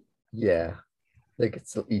mean? Yeah. They could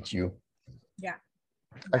still eat you. Yeah.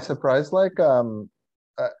 I surprised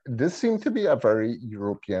this seemed to be a very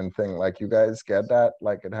European thing. Like you guys get that?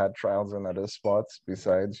 Like it had trials in other spots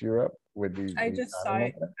besides Europe with the. I just saw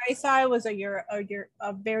it. I saw it was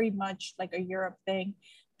a very much like a Europe thing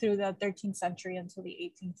through the 13th century until the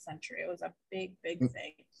 18th century. It was a big thing. in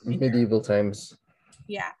Europe. Medieval times.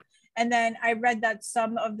 Yeah. And then I read that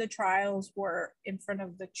some of the trials were in front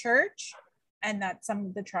of the church, and that some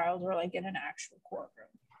of the trials were like in an actual courtroom.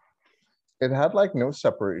 It had like no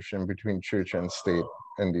separation between church and state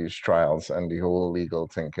in these trials and the whole legal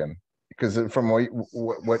thinking. Because from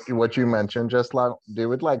what you mentioned, just like they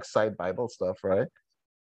would like cite Bible stuff, right?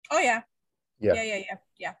 Oh yeah. Yeah.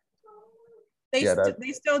 Yeah. Yeah,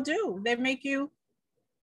 They still do. They make you.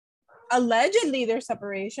 allegedly there's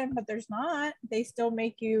separation, but there's not. They still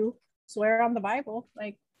make you swear on the Bible.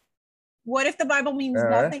 Like, what if the Bible means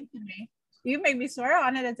nothing to me? You make me swear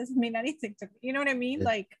on it, it doesn't mean anything to me. You know what I mean?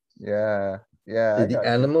 Like, yeah. Did the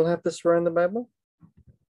animal have to swear on the Bible?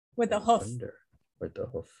 With a hoof. With the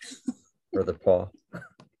hoof. Or the paw.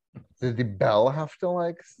 Did the bell have to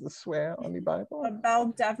like swear on the Bible? The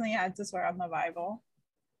bell definitely had to swear on the Bible.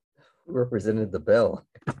 Who represented the bell?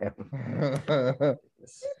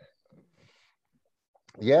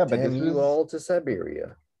 Yeah, but Damn you all to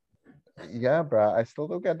Siberia. Yeah, bro. I still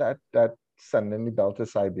don't get that sending the bell to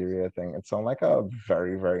Siberia thing. It sounds like a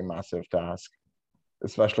very, very massive task.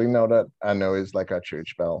 Especially now that I know it's like a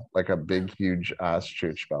church bell, like a big, huge ass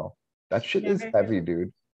church bell. That shit is heavy,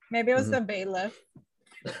 dude. Maybe it was the bailiff.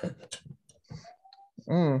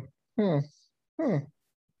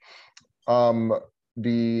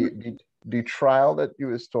 The trial that you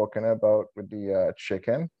was talking about with the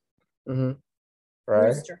chicken,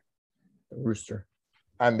 right? Rooster.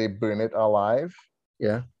 And they burn it alive.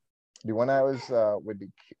 Yeah. The one I was with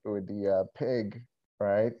the pig,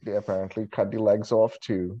 right? They apparently cut the legs off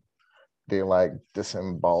too. They like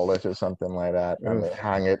disembowel it or something like that, and they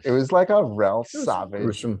hang it. It was like a real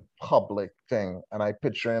savage public thing, and I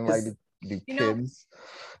picturing like the kids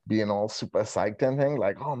being all super psyched and thing,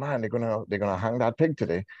 like, oh man, they're gonna hang that pig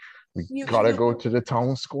today. We gotta go to the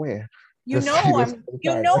town square. You know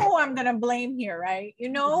who I'm gonna blame here, right? You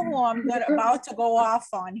know who I'm about to go off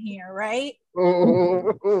on here, right?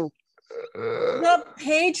 The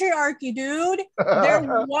patriarchy, dude.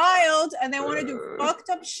 They're wild and they want to do fucked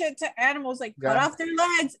up shit to animals, like cut off their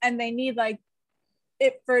legs, and they need like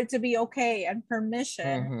it for it to be okay and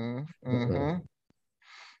permission.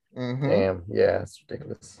 Damn, yeah, it's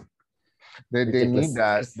ridiculous. They need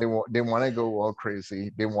that. They want to go all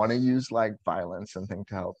crazy. They want to use like violence and things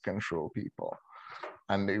to help control people,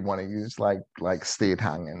 and they want to use like state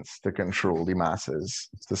hangings to control the masses,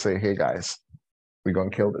 to say, hey guys, we're gonna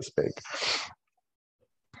kill this pig.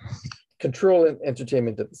 Control and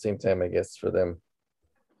entertainment at the same time, I guess, for them,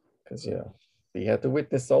 because they had to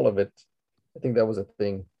witness all of it. I think that was a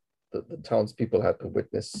thing. The townspeople had to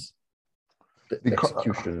witness the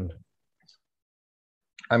execution.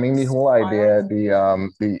 I mean, the whole idea,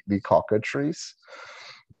 the cockatrice,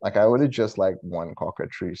 like I would have just like one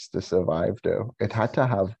cockatrice to survive though. It had to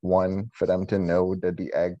have one for them to know that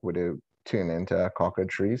the egg would have turned into a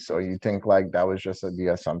cockatrice. Or you think like that was just the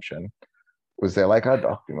assumption? Was there like a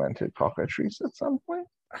documented cockatrice at some point?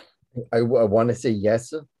 I want to say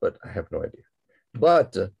yes, but I have no idea.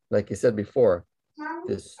 But like you said before,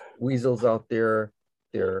 there's weasels out there,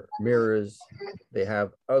 they're mirrors, they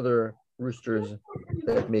have other roosters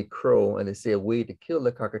that may crow, and they say a way to kill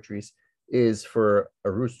the cockatrice is for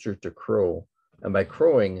a rooster to crow, and by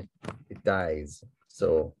crowing it dies.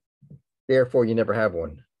 So therefore you never have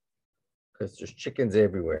one, because there's chickens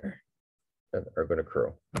everywhere that are going to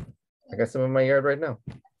crow. I got some in my yard right now,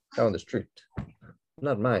 down the street.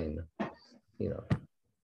 Not mine, You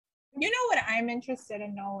know what I'm interested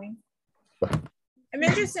in knowing? I'm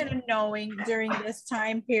interested in knowing during this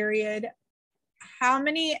time period how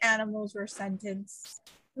many animals were sentenced,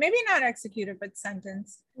 maybe not executed, but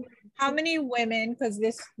sentenced. How many women, because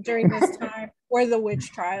during this time were the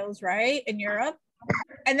witch trials, right, in Europe?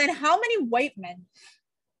 And then how many white men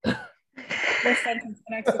were sentenced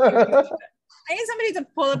and executed? I need somebody to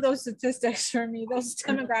pull up those statistics for me, those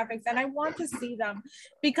demographics, and I want to see them,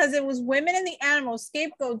 because it was women and the animals,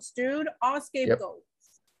 scapegoats, dude, all scapegoats.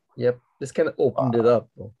 Yep. This kind of opened it up,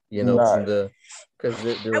 from because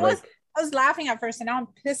they were I was laughing at first, and now I'm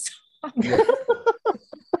pissed off.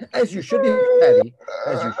 As you should be, Patty.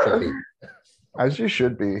 As you should be. As you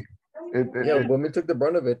should be. Women took the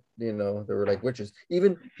brunt of it. They were like witches.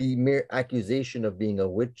 Even the mere accusation of being a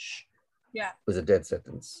witch was a death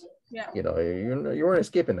sentence. Yeah. You weren't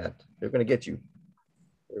escaping that. They're going to get you.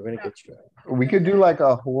 They're going to get you. We could do like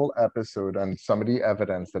a whole episode on some of the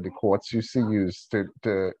evidence that the courts used to use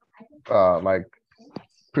to like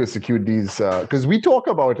persecute these, because we talk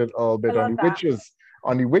about it a little bit on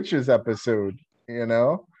the witches episode,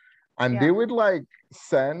 and they would like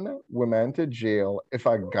send women to jail if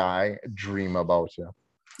a guy dream about her.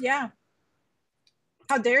 Yeah.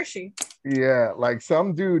 How dare she? Yeah, like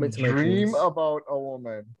some dude dream about a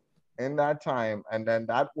woman in that time, and then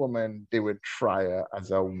that woman, they would try her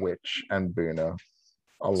as a witch and burn her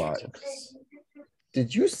alive.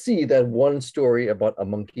 Did you see that one story about a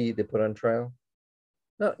monkey they put on trial?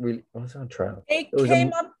 Not really. It was on trial. It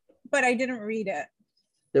came up, but I didn't read it.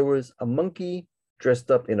 There was a monkey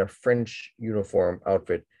dressed up in a French uniform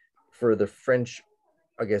outfit for the French,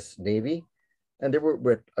 I guess, Navy, and they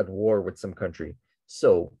were at war with some country.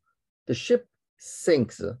 So The ship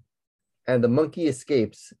sinks and the monkey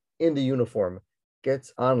escapes in the uniform,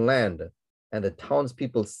 gets on land, and the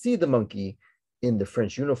townspeople see the monkey in the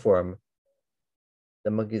French uniform.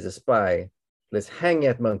 The monkey's a spy. Let's hang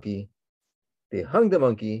that monkey. They hung the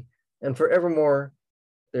monkey, and forevermore,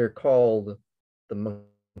 they're called the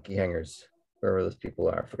monkey hangers, wherever those people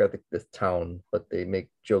are. I forgot the town, but they make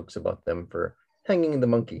jokes about them for hanging the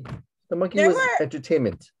monkey. The monkey was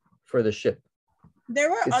entertainment for the ship. There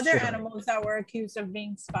were other animals that were accused of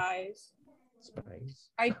being spies.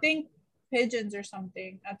 I think pigeons or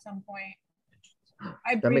something at some point.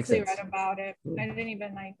 I briefly read about it. I didn't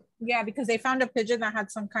even because they found a pigeon that had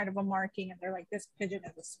some kind of a marking, and they're like, this pigeon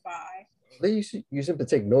is a spy. They use them to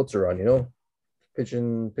take notes around,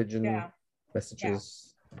 pigeon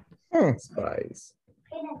messages, spies.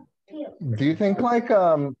 Do you think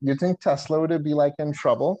you think Tesla would be like in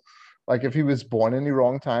trouble? Like if he was born in the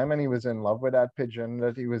wrong time and he was in love with that pigeon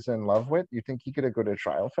that he was in love with, you think he could have go to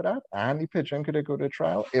trial for that? And the pigeon could have go to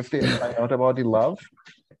trial if they find out about the love?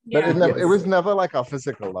 But it was never like a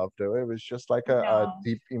physical love though. It was just like a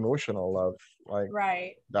deep emotional love. Like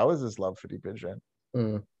that was his love for the pigeon.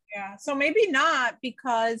 Yeah. So maybe not,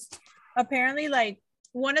 because apparently like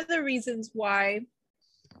one of the reasons why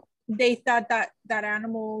they thought that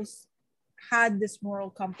animals had this moral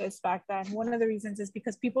compass back then, one of the reasons is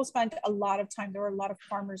because people spent a lot of time, there were a lot of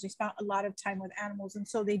farmers, they spent a lot of time with animals, and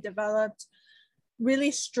so they developed really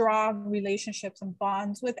strong relationships and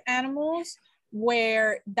bonds with animals,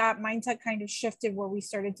 where that mindset kind of shifted, where we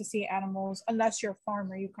started to see animals, unless you're a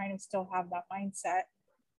farmer, you kind of still have that mindset,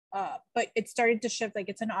 but it started to shift, like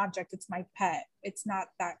it's an object, it's my pet, it's not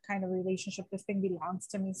that kind of relationship, this thing belongs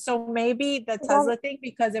to me. So maybe the Tesla thing,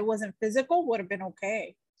 because it wasn't physical, would have been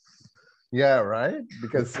okay. Yeah, right,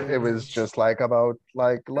 because it was just like about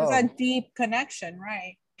like love. It was a deep connection,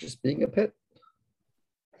 right? Just being a pet.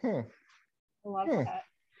 I love that.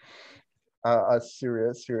 A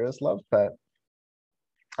serious love pet.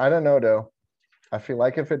 I don't know though. I feel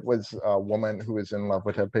like if it was a woman who was in love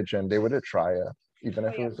with a pigeon, they would have tried it, even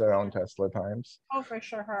if it was around Tesla times. Oh, for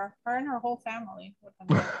sure, her and her whole family.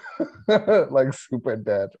 Like super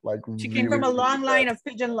dead. Like she came from a long line of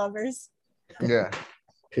pigeon lovers. Yeah.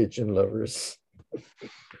 Pigeon lovers.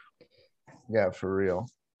 Yeah, for real.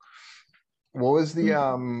 What was the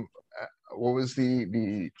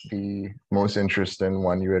most interesting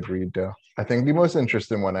one you had read though? I think the most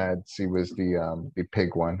interesting one I had see was the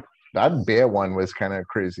pig one. That bear one was kind of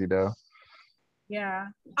crazy though. Yeah.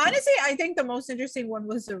 Honestly, I think the most interesting one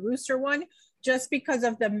was the rooster one, just because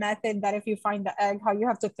of the method that if you find the egg, how you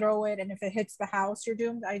have to throw it, and if it hits the house, you're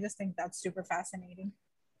doomed. I just think that's super fascinating.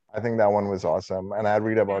 I think that one was awesome. And I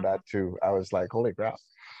read about that too. I was like, holy crap.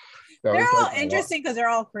 They're all interesting because they're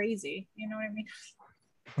all crazy. You know what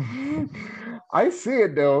I mean? I see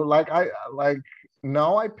it though. Like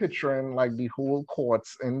now I picturing like the whole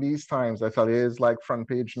courts in these times. I thought it is like front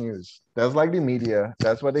page news. That's like the media.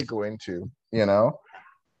 That's what they go into,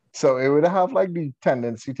 So it would have like the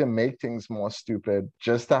tendency to make things more stupid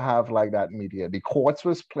just to have like that media. The courts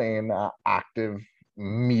was playing an active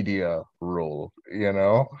media role,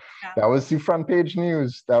 That was the front page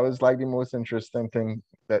news. That was like the most interesting thing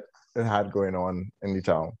that it had going on in the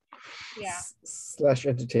town. Yeah. Slash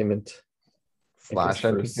entertainment.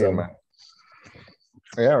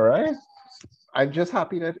 Yeah, right. I'm just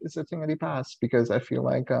happy that it's a thing of the past, because I feel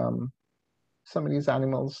like some of these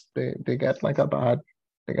animals they get like a bad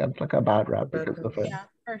rap because of it. Yeah,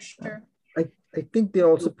 for sure. I think they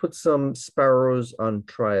also put some sparrows on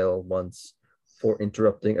trial once for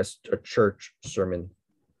interrupting a church sermon.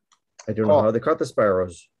 I don't know how they caught the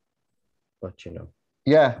sparrows, but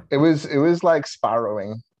Yeah, it was like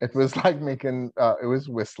sparrowing. It was like making it was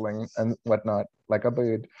whistling and whatnot like a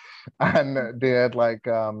bird, and they had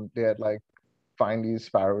find these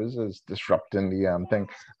sparrows as disrupting the thing.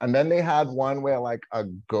 And then they had one where like a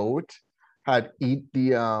goat had eat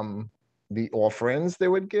the offerings they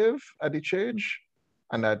would give at the church,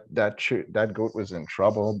 and that goat was in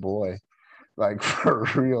trouble, boy. Like for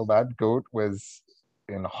real, that goat was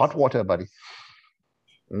in hot water, buddy.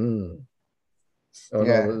 Oh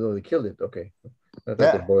yeah. No, they killed it. Okay, I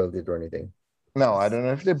thought they boiled it or anything. No, I don't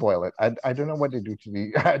know if they boil it. I don't know what they do to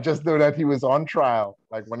the. I just know that he was on trial.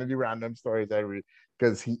 Like one of the random stories I read,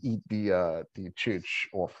 because he eat the church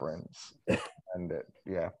offerings, and it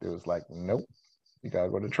was like, nope, you gotta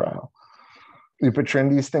go to trial. You portraying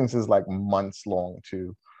these things is like months long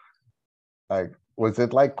too. Like, was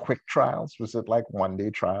it like quick trials? Was it like 1-day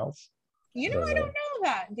trials? I don't know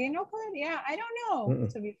that. Do you know, Clint? Yeah, I don't know.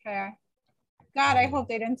 To be fair, God, I hope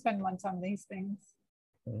they didn't spend months on these things.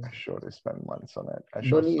 I'm sure they spend months on it.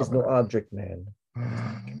 Money is no object, man.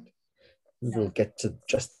 We'll get to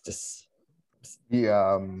justice.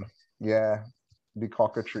 Yeah, the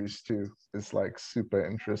cockatrice too is like super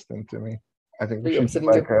interesting to me. I think we Hey, I'm should do sitting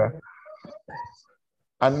like here.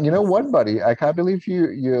 and you know what, buddy? I can't believe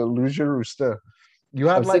you lose your rooster. You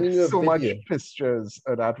I'm had like sending you a so much video. pictures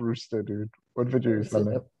of that rooster, dude. What video I'm, you send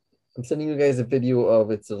sen- me? I'm sending you guys a video of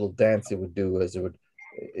its little dance it would do as it would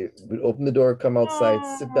open the door, come outside,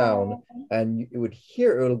 sit down, Oh, and it would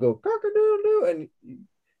hear it'll go cock-a-doodle-doo, and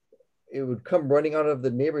it would come running out of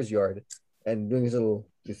the neighbor's yard and doing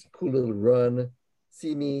this cool little run,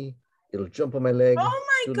 see me, it'll jump on my leg, oh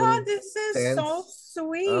my do a God, little this is so dance up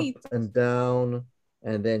sweet. and down,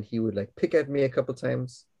 and then he would like pick at me a couple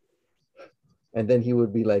times, and then he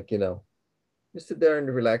would be like, just sit there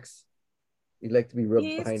and relax. He'd like to be rubbed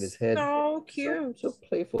behind his He's head. so So cute. so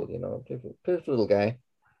playful, playful little guy.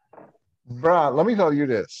 Bruh, let me tell you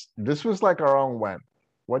this. This was like around when?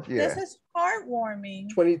 What This year? is heartwarming.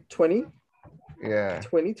 2020, Yeah.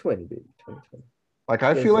 2020, baby, 2020. Like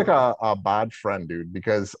I Yes, feel like sir. a bad friend, dude,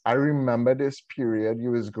 because I remember this period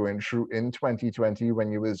you was going through in 2020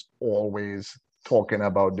 when you was always talking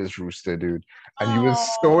about this rooster, dude. And you was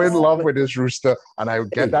so in Oh, love with this rooster. And I would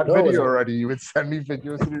get Hey, that no, it video wasn't. already. You would send me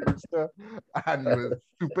videos of the rooster. And you was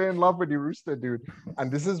super in love with the rooster, dude.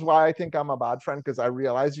 And this is why I think I'm a bad friend, because I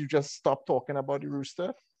realized you just stopped talking about the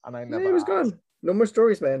rooster. And I Yeah, never he was asked. gone. No more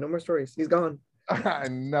stories, man. No more stories. He's gone. I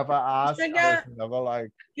never you asked. should I was get never like,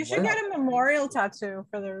 you what should get a happened? memorial tattoo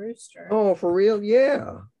for the rooster. Oh, for real?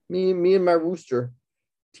 Yeah. Me and my rooster.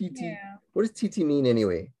 TT. Yeah. What does TT mean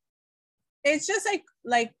anyway? It's just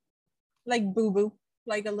like boo boo,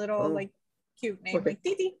 like a little Oh, like cute name, okay. like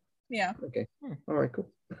Titi. Yeah. Okay. Hmm. All right, cool.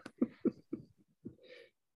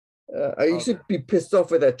 I used Okay. to be pissed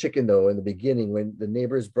off with that chicken though in the beginning when the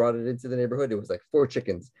neighbors brought it into the neighborhood. It was like 4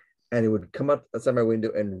 chickens, and it would come out outside my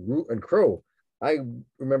window and root and crow. I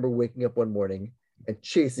remember waking up one morning and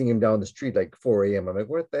chasing him down the street like 4 a.m. I'm like,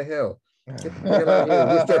 what the hell? Get the hell out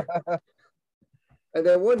of here, rooster. And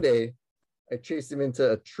then one day I chased him into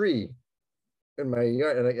a tree in my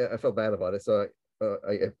yard, and I felt bad about it. So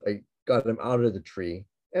I got him out of the tree,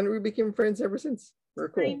 and we became friends ever since. We're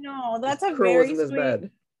I cool. know. That's a Crow very wasn't as sweet. bad.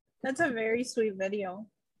 That's a very sweet video.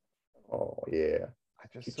 Oh yeah. I'm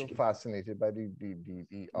just so Chicken. fascinated by the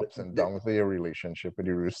ups and The- downs of your relationship with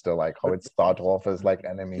the rooster, like how it started off as like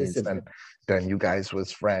enemies Listen, and then you guys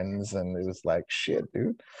was friends and it was like shit,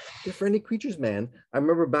 dude. they're friendly creatures, man. I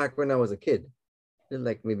remember back when I was a kid,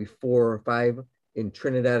 like maybe 4 or 5 in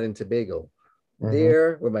Trinidad and Tobago. Mhm.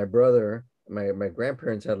 There, with my brother, my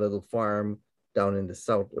grandparents had a little farm down in the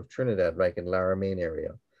south of Trinidad, like in Laramine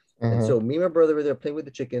area. And Mhm. so me and my brother were there playing with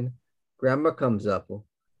the chicken. Grandma comes up,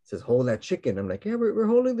 says, hold that chicken. I'm like, yeah, we're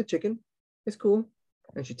holding the chicken. It's cool.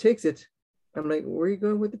 And she takes it. I'm like, where are you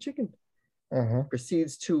going with the chicken? Mhm.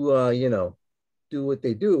 Proceeds to, do what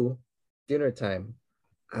they do. Dinner time.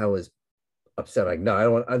 I was upset. Like, no,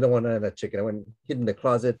 I don't want none of that chicken. I went hid in the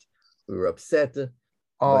closet. We were upset, but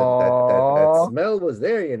that Oh. smell was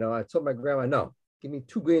there. I told my grandma, no, give me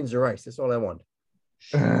 2 grains of rice. That's all I want.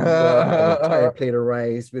 She brought an entire plate of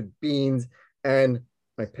rice with beans and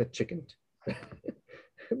my pet chicken.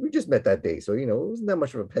 We just met that day, so it wasn't that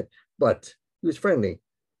much of a pet, but he was friendly,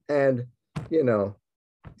 and he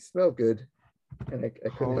smelled good, and I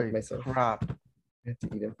couldn't help Holy myself. crap. I had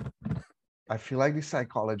to eat him. I feel like the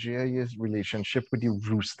psychology of your relationship with the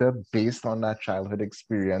rooster based on that childhood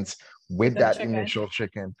experience with The that chicken. initial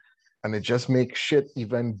chicken. And it just makes shit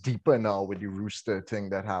even deeper now with the rooster thing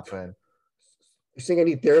that happened. You think I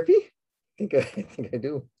need therapy? I think I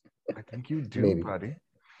do. I think you do, Maybe. buddy.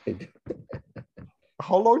 I do.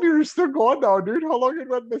 How long the rooster gone now, dude? How long it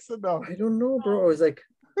went missing now? I don't know, bro. I was like,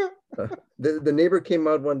 the neighbor came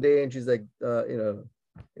out one day and she's like, where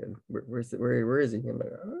is he? I'm like,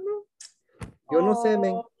 I don't know. You don't know, Sam?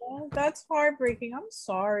 Oh, that's heartbreaking. I'm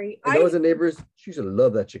sorry. And that was the neighbors. She used to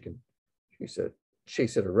love that chicken. She used to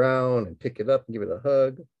chase it around and pick it up and give it a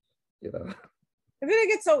hug. I feel like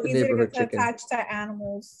it's so The easy to neighborhood get chicken. attached to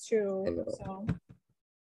animals too. I know. So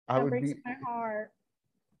I that would breaks be, my heart.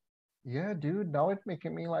 yeah, dude. Now it's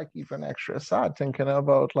making me like even extra sad thinking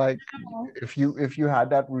about like Oh, if you had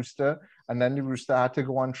that rooster and then the rooster had to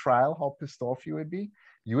go on trial, how pissed off you would be.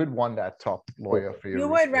 You would want that top lawyer for your you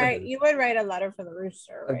rooster. would write a letter for the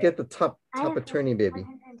rooster, I'll right? get the top attorney, baby,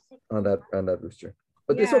 on that rooster.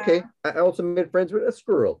 But it's okay. I also made friends with a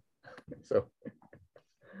squirrel. So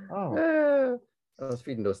Oh. I was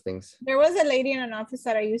feeding those things. There was a lady in an office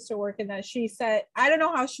that I used to work in that she said, I don't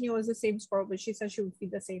know how she knew it was the same squirrel, but she said she would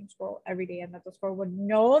feed the same squirrel every day and that the squirrel would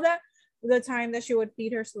know that the time that she would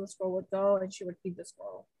feed her, so the squirrel would go and she would feed the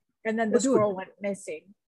squirrel. And then the Oh, dude. squirrel went missing.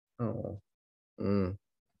 Oh. Mm.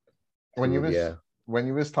 when you Food, was yeah. when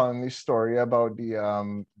you was telling the story about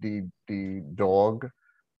the dog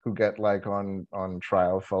who get like on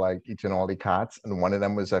trial for like eating all the cats, and one of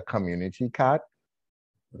them was a community cat.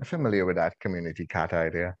 I'm familiar with that community cat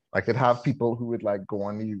idea. I could have people who would like go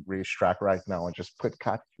on the racetrack right now and just put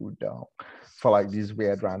cat food down for like these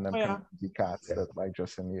weird random Oh, yeah. community cats Yeah. that like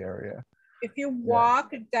just in the area. If you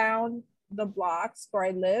walk down the blocks where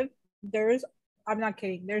I live, I'm not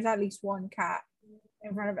kidding, there's at least one cat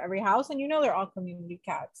in front of every house, and they're all community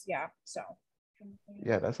cats. Yeah, so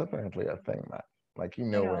Yeah, that's apparently a thing, man. Like you I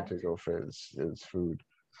know where know. to go for his food.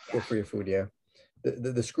 Go for your food, yeah.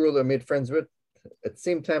 The squirrel I made friends with at the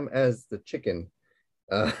same time as the chicken,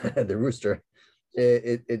 the rooster.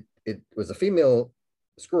 It was a female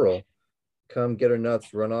squirrel. Come get her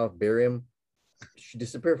nuts, run off, bury him. She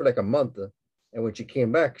disappeared for like a month, and when she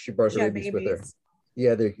came back, she brought She her had babies with her. babies.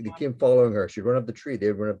 Yeah, they came following her. She'd run up the tree.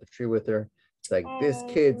 They'd run up the tree with her. It's like, this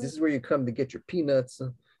kids, this is where you come to get your peanuts,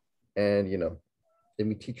 and let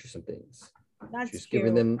me teach you some things. That's She's cute.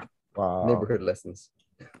 giving them Wow. neighborhood lessons.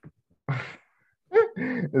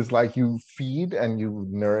 It's like you feed and you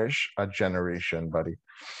nourish a generation, buddy.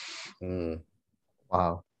 Mm.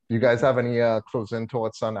 Wow. You guys have any closing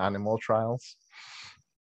thoughts on animal trials?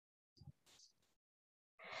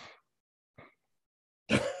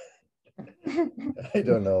 I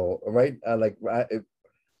don't know, right?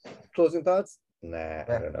 Closing thoughts? Nah, I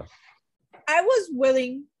don't know. I was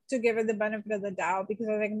willing to give it the benefit of the doubt because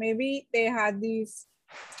I think maybe they had these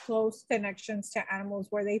close connections to animals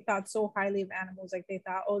where they thought so highly of animals, like they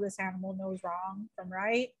thought, oh, this animal knows wrong from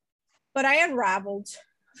right. But I unraveled,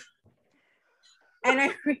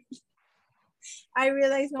 and I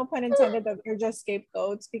realized, no pun intended, that they're just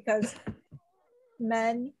scapegoats because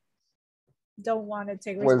men don't want to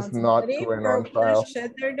take Was not responsibility going for on trial. the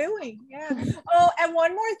shit they're doing. Yeah. Oh, and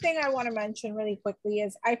one more thing I want to mention really quickly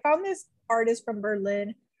is I found this artist from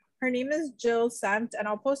Berlin. Her name is Jill Semt, and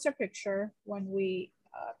I'll post a picture when we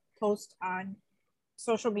post on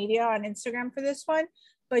social media on Instagram for this one.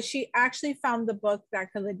 But she actually found the book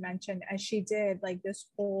that Khalid mentioned, and she did like this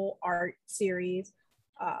whole art series.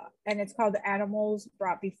 And it's called Animals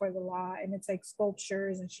Brought Before the Law, and it's like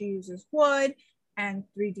sculptures, and she uses wood and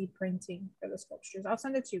 3D printing for the sculptures. I'll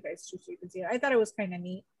send it to you guys too so you can see it. I thought it was kind of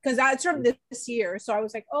neat because that's from this year. So I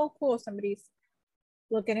was like, oh, cool. Somebody's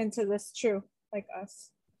looking into this too, like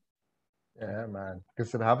us. Yeah, man.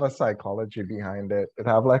 Because it have a psychology behind it. It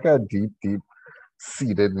have like a deep, deep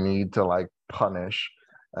seated need to like punish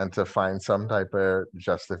and to find some type of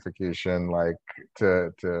justification, like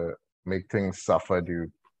to make things suffer,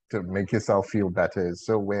 dude, to make yourself feel better. It's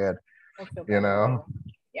so weird, you know?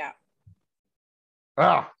 Yeah.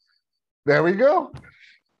 Ah, there we go.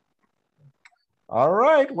 All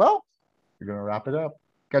right. Well, we're gonna wrap it up.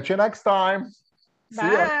 Catch you next time. See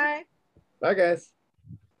ya. Bye. Bye,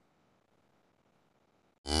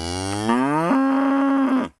 guys.